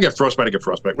go. If I get frostbite, I get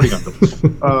frostbite. What are you going to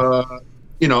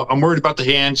do? I'm worried about the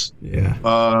hands.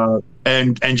 Yeah.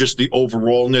 And just the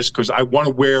overallness, because I want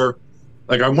to wear,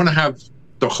 I want to have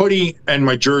the hoodie and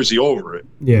my jersey over it.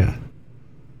 Yeah.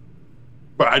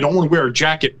 But I don't want to wear a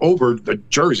jacket over the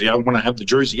jersey. I want to have the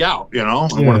jersey out. I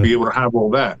want to be able to have all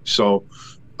that. So.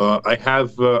 I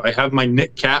have my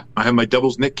knit cap. I have my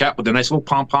Devil's knit cap with a nice little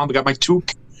pom-pom. I got my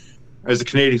toque, as the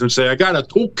Canadians would say. I got a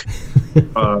toque.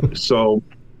 So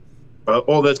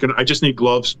all that's I just need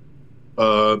gloves.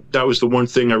 That was the one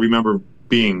thing I remember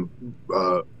needing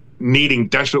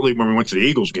desperately when we went to the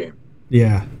Eagles game.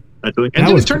 Yeah. And then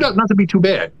it turned out not to be too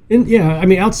bad.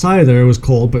 Outside there it was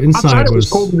cold, but inside it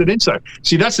was colder than inside.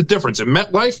 See, that's the difference. In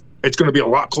MetLife, it's going to be a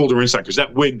lot colder inside because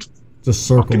that wind just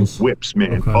circles. Whips,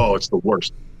 man. Okay. Oh, it's the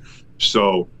worst.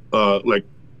 So,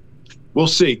 we'll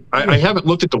see. I haven't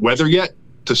looked at the weather yet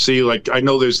to see, I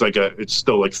know there's it's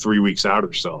still 3 weeks out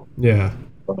or so. Yeah.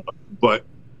 But,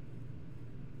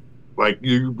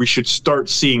 we should start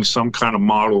seeing some kind of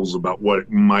models about what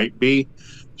it might be.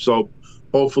 So,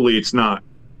 hopefully it's not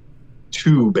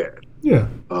too bad. Yeah.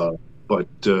 Well,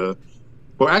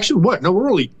 actually, what? No,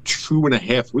 we're only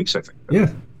 2.5 weeks, I think.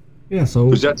 Yeah. Yeah, so.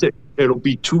 Because that's it. It'll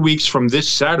be 2 weeks from this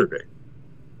Saturday.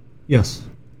 Yes.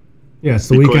 Yeah, it's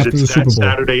the week after the Super Bowl.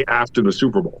 Saturday after the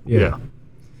Super Bowl. Yeah.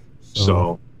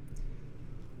 So.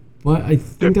 But I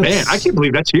think that's... Man, I can't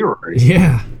believe that's here already.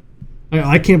 Yeah.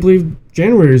 I can't believe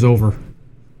January is over.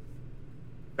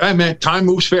 Hey, man, time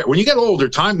moves fast. When you get older,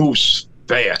 time moves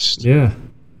fast. Yeah.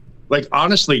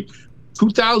 Honestly,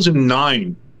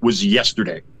 2009 was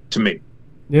yesterday to me.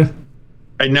 Yeah.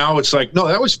 And now it's no,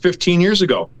 that was 15 years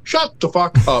ago. Shut the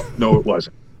fuck up. No, it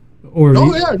wasn't.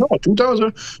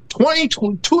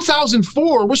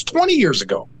 2004 was 20 years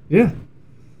ago. Yeah.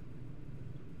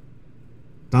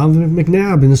 Donovan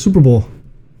McNabb in the Super Bowl.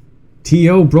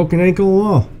 T.O. broken ankle and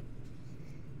all.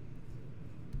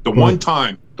 The one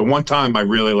time I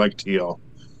really liked T.O.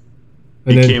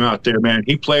 He came out there, man.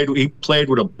 He played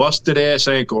with a busted ass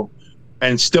ankle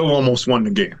and still almost won the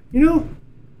game.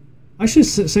 I should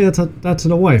say that to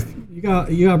the wife. You got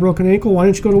a broken ankle. Why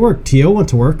didn't you go to work? T.O. went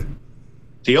to work.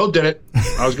 T.O. did it.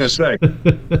 I was going to say. Get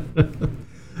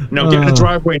in the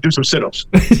driveway and do some sit-ups.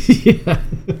 Yeah.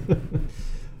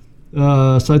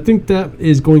 So I think that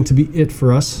is going to be it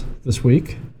for us this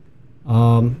week.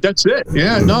 That's it.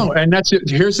 Yeah, no, and that's it.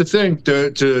 Here's the thing: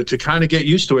 to kind of get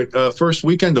used to it. First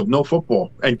weekend of no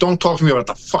football, and don't talk to me about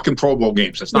the fucking Pro Bowl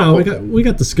games. That's not. No, we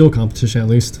got the skill competition at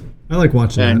least. I like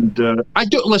watching that. And I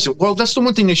do listen. Well, that's the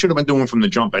one thing they should have been doing from the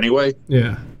jump anyway.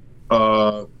 Yeah.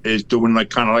 Is doing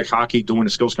kind of like hockey, doing a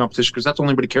skills competition because that's all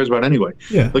anybody cares about anyway.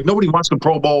 Yeah. Nobody wants the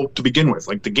Pro Bowl to begin with.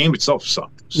 The game itself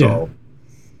sucked. So.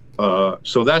 Yeah.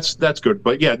 So that's good.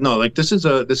 But yeah, no, this is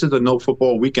a no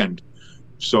football weekend.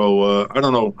 So I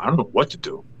don't know what to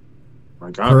do.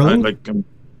 The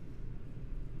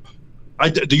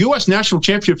U.S. National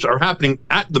Championships are happening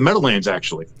at the Meadowlands.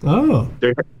 Actually,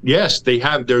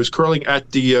 There's curling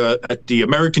at the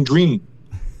American Dream.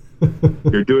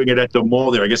 They're doing it at the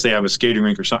mall there. I guess they have a skating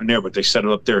rink or something there, but they set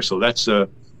it up there. So that's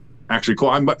actually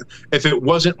cool. If it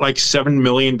wasn't $7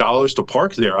 million to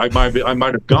park there, I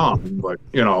might have gone.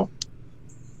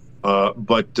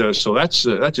 But so that's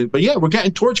it. But yeah, we're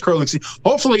getting towards curling.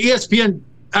 Hopefully ESPN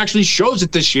actually shows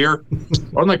it this year.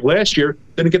 Unlike last year,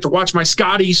 didn't get to watch my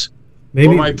Scotties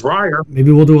or my Briar.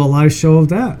 Maybe we'll do a live show of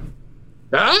that.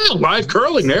 Live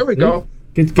curling. There we go.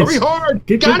 Hurry hard.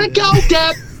 Gotta go,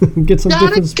 Deb. Get some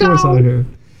different sports out here.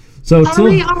 So till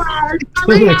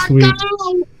next week.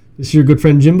 This is your good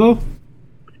friend Jimbo.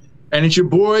 And it's your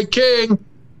boy King.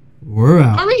 We're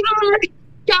out. Hurry hard.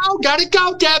 Gotta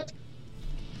go, Deb.